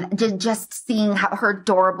 Just seeing her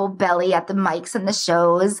adorable belly at the mics and the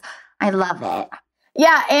shows, I love it.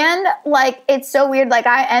 Yeah, and like it's so weird. Like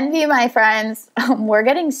I envy my friends. We're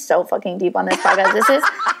getting so fucking deep on this podcast.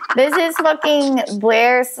 This is fucking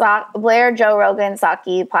Blair Joe Rogan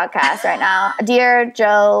Saki podcast right now. Dear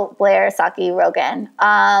Joe Blair Saki Rogan.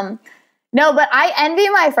 No, but I envy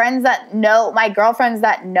my friends my girlfriends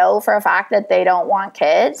that know for a fact that they don't want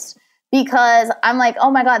kids, because I'm like,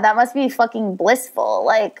 oh my God, that must be fucking blissful.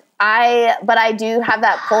 But I do have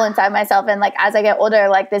that pull inside myself. And like, as I get older,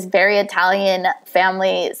 like this very Italian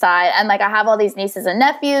family side. And like, I have all these nieces and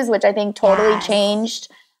nephews, which I think totally changed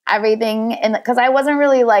everything. And because I wasn't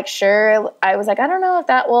really like sure, I was like, I don't know if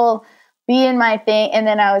that will be in my thing. And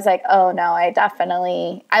then I was like, oh no, I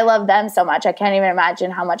love them so much. I can't even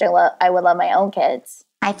imagine how much I would love my own kids.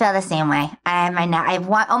 I feel the same way.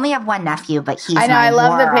 I only have one nephew, but he's I know, my I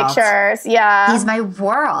love world. the pictures. Yeah. He's my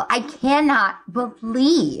world. I cannot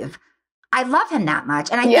believe I love him that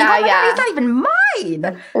much. And I think, oh my God, he's not even mine.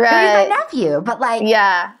 Right. He's my nephew. But like,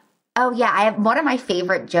 yeah. Oh yeah, I have one of my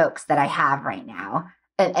favorite jokes that I have right now.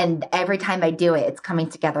 And every time I do it, it's coming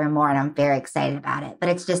together more, and I'm very excited about it. But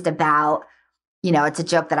it's just about, it's a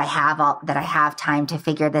joke that I have time to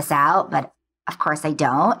figure this out, but of course I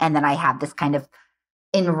don't. And then I have this kind of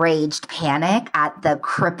enraged panic at the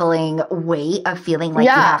crippling weight of feeling like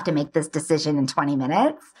you have to make this decision in 20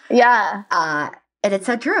 minutes. Yeah. And it's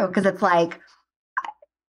so true, because it's like,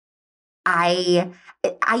 I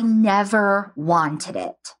never wanted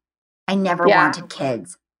it. I never wanted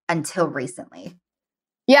kids until recently.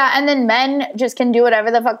 Yeah, and then men just can do whatever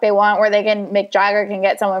the fuck they want, where Mick Jagger can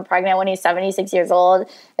get someone pregnant when he's 76 years old.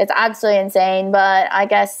 It's absolutely insane, but I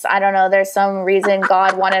guess, I don't know, there's some reason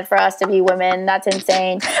God wanted for us to be women. That's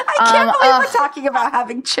insane. I can't believe we're talking about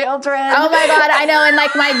having children. Oh my God, I know, and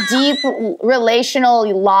like my deep relational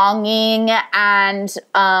longing and,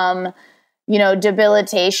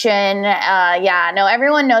 debilitation.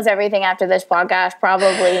 Everyone knows everything after this podcast,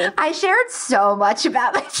 probably. I shared so much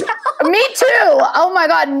about myself. Me too. Oh my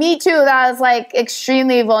God, me too. That was like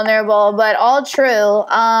extremely vulnerable, but all true.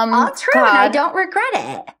 All true, God. And I don't regret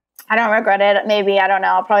it. I don't regret it. Maybe, I don't know.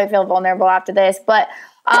 I'll probably feel vulnerable after this, but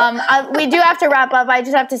we do have to wrap up. I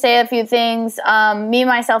just have to say a few things. Me,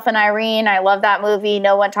 Myself, and Irene. I love that movie.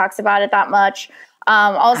 No one talks about it that much.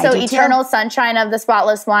 Also, Eternal Sunshine of the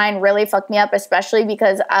Spotless Mind really fucked me up, especially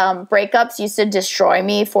because breakups used to destroy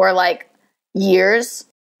me for like years.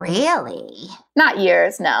 Really? Not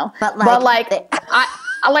years, no. But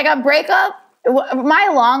a breakup, my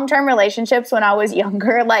long-term relationships when I was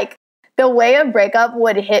younger, like the way a breakup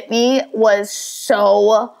would hit me was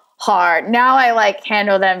so hard. Now I like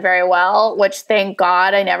handle them very well, which thank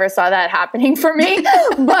God I never saw that happening for me.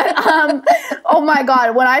 But oh my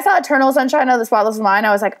God, when I saw Eternal Sunshine of the Spotless Mind,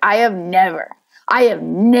 I was like, I have never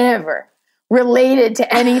related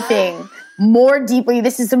to anything more deeply.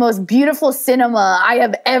 This is the most beautiful cinema I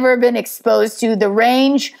have ever been exposed to. The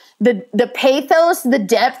range, the pathos, the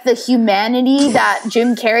depth, the humanity that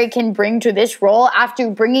Jim Carrey can bring to this role after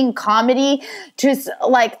bringing comedy to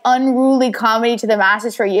like unruly comedy to the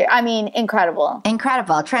masses for years. I mean, incredible.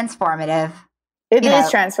 Incredible. Transformative. It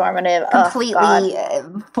is transformative. Completely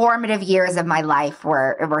formative years of my life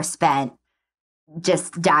were spent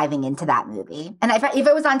just diving into that movie. And if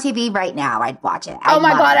it was on TV right now, I'd watch it. Oh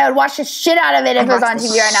my God, I would watch the shit out of it if it was on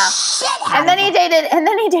TV right now. And then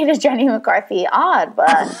he dated Jenny McCarthy. Odd, but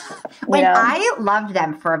I loved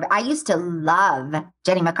them I used to love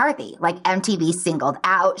Jenny McCarthy. Like MTV singled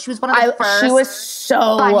out. She was one of the first she was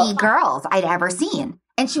so funny girls I'd ever seen.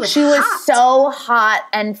 And she was so hot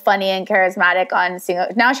and funny and charismatic on single.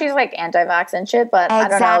 Now she's like anti-vax and shit, but I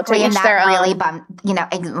don't know. To each their really own. Bummed,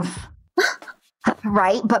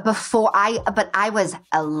 right? But I was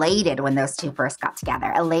elated when those two first got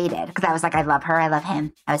together. Elated because I was like, I love her, I love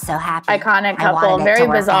him. I was so happy. Iconic couple, very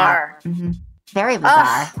bizarre. Mm-hmm. Very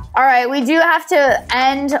bizarre. All right, we do have to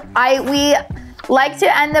end. We like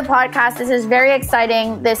to end the podcast. This is very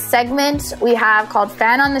exciting. This segment we have called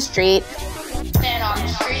Fan on the Street. Fan on the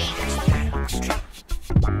Street.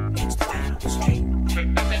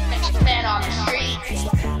 Fan on the Street.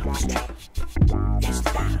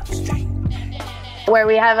 Where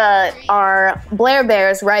we have our Blair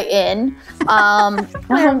Bears write in with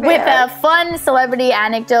a fun celebrity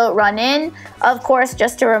anecdote run in. Of course,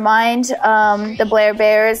 just to remind the Blair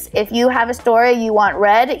Bears, if you have a story you want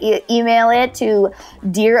read, email it to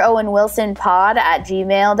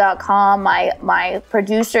dearowenwilsonpod@gmail.com. My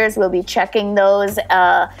producers will be checking those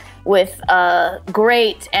with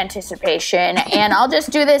great anticipation. And I'll just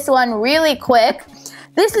do this one really quick.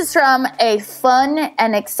 This is from a fun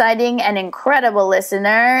and exciting and incredible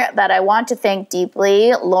listener that I want to thank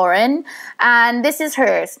deeply, Lauren. And this is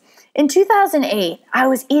hers. In 2008, I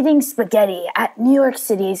was eating spaghetti at New York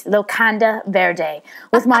City's Locanda Verde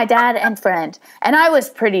with my dad and friend, and I was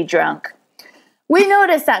pretty drunk. We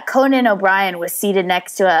noticed that Conan O'Brien was seated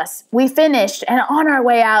next to us. We finished, and on our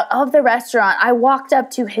way out of the restaurant, I walked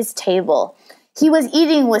up to his table. He was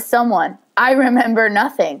eating with someone. I remember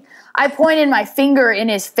nothing. I pointed my finger in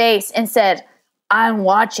his face and said, "I'm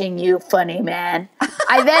watching you, funny man."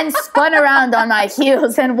 I then spun around on my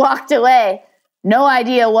heels and walked away. No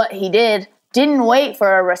idea what he did. Didn't wait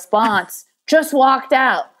for a response. Just walked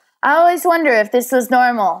out. I always wonder if this was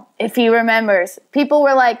normal, if he remembers. People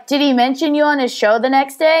were like, "Did he mention you on his show the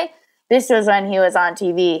next day?" This was when he was on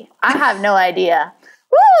TV. I have no idea.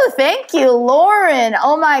 Woo, thank you, Lauren.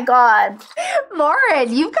 Oh my God.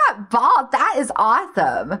 Lauren, you've got balls. That is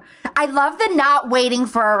awesome. I love the not waiting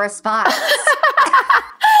for a response.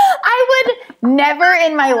 I would never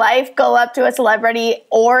in my life go up to a celebrity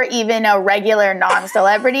or even a regular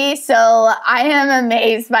non-celebrity. So I am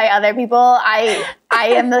amazed by other people. I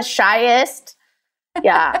am the shyest.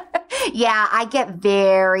 Yeah. Yeah, I get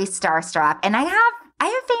very starstruck. And I have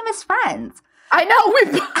famous friends. I know.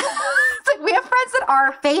 We have friends that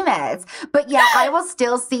are famous, but yeah, I will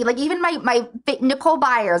still see, like, even my Nicole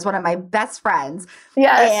Byers, one of my best friends.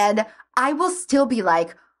 Yes. And I will still be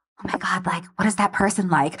like, oh my God, like, what is that person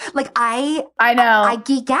like? Like, I know. I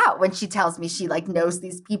geek out when she tells me she, like, knows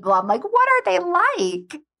these people. I'm like, what are they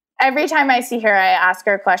like? Every time I see her, I ask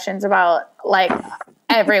her questions about, like,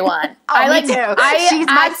 everyone. Me too. She's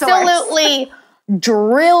my absolutely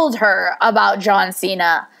drilled her about John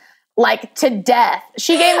Cena. Like, to death.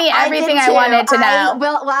 She gave me everything I wanted to know.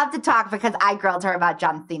 We'll have to talk because I grilled her about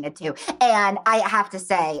John Cena too. And I have to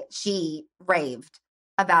say, she raved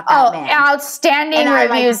about that man. Outstanding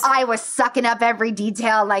reviews. I was sucking up every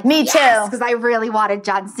detail. Like, me too. Because I really wanted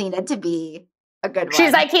John Cena to be a good one.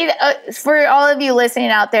 She's like, for all of you listening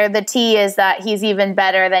out there, the tea is that he's even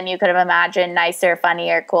better than you could have imagined, nicer,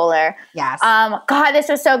 funnier, cooler. Yes. God, this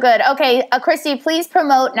was so good. Okay, Christi, please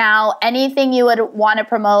promote now anything you would want to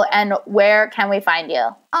promote, and where can we find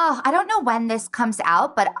you? Oh, I don't know when this comes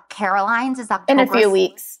out, but Caroline's is October. In a few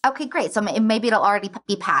weeks. Okay, great. So maybe it'll already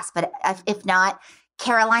be past, but if not,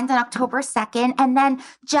 Caroline's on October 2nd. And then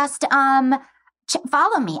just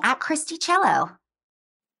follow me at Christi Chiello.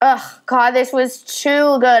 Oh, God, this was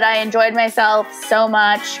too good. I enjoyed myself so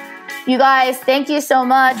much. You guys, thank you so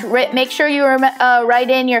much. Make sure you write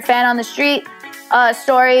in your Fan on the Street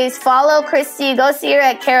stories. Follow Christi. Go see her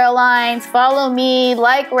at Caroline's. Follow me.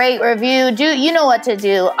 Like, rate, review. You know what to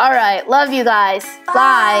do. All right. Love you guys.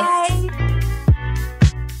 Bye. Bye.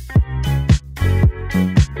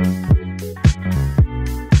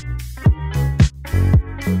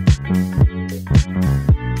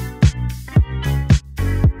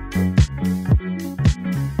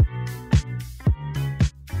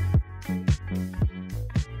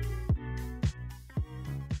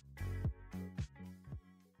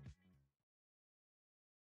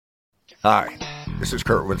 Hi, this is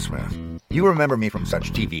Kurtwood Smith. You remember me from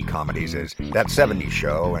such TV comedies as That 70s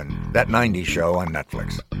Show and That 90s Show on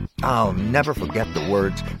Netflix. I'll never forget the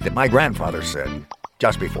words that my grandfather said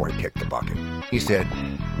just before he kicked the bucket. He said,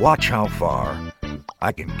 "Watch how far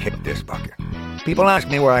I can kick this bucket." People ask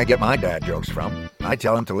me where I get my dad jokes from. I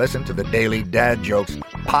tell them to listen to the Daily Dad Jokes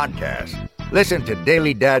podcast. Listen to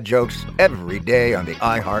Daily Dad Jokes every day on the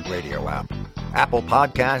iHeartRadio app, Apple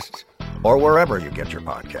Podcasts, or wherever you get your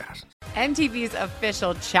podcasts. MTV's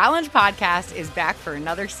official Challenge podcast is back for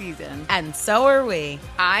another season. And so are we.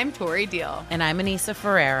 I'm Tori Deal. And I'm Anissa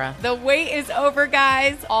Ferreira. The wait is over,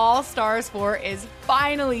 guys. All Stars 4 is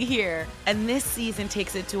finally here. And this season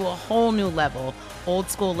takes it to a whole new level.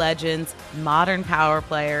 Old school legends, modern power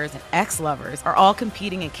players, and ex-lovers are all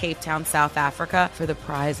competing in Cape Town, South Africa for the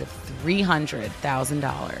prize of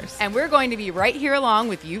 $300,000. And we're going to be right here along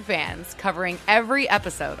with you fans, covering every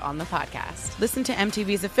episode on the podcast. Listen to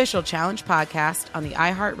MTV's official Challenge podcast on the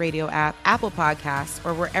iHeartRadio app, Apple Podcasts,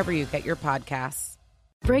 or wherever you get your podcasts.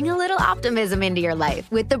 Bring a little optimism into your life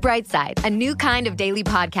with The Bright Side, a new kind of daily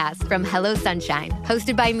podcast from Hello Sunshine,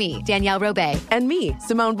 hosted by me, Danielle Robay. And me,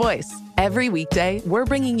 Simone Boyce. Every weekday, we're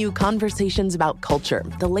bringing you conversations about culture,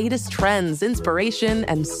 the latest trends, inspiration,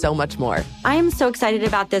 and so much more. I am so excited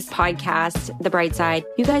about this podcast, The Bright Side.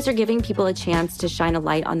 You guys are giving people a chance to shine a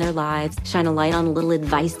light on their lives, shine a light on a little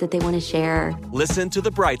advice that they want to share. Listen to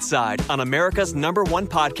The Bright Side on America's #1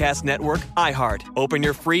 podcast network, iHeart. Open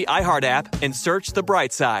your free iHeart app and search The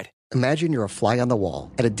Bright Side. Imagine you're a fly on the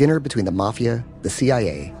wall at a dinner between the Mafia, the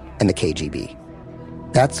CIA, and the KGB.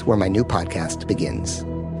 That's where my new podcast begins.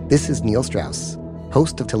 This is Neil Strauss,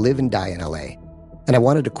 host of To Live and Die in LA, and I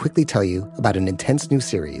wanted to quickly tell you about an intense new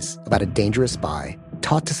series about a dangerous spy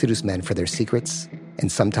taught to seduce men for their secrets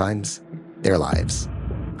and sometimes their lives.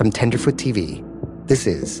 From Tenderfoot TV, this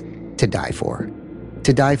is To Die For.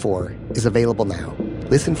 To Die For is available now.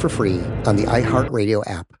 Listen for free on the iHeartRadio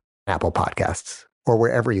app, Apple Podcasts, or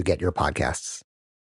wherever you get your podcasts.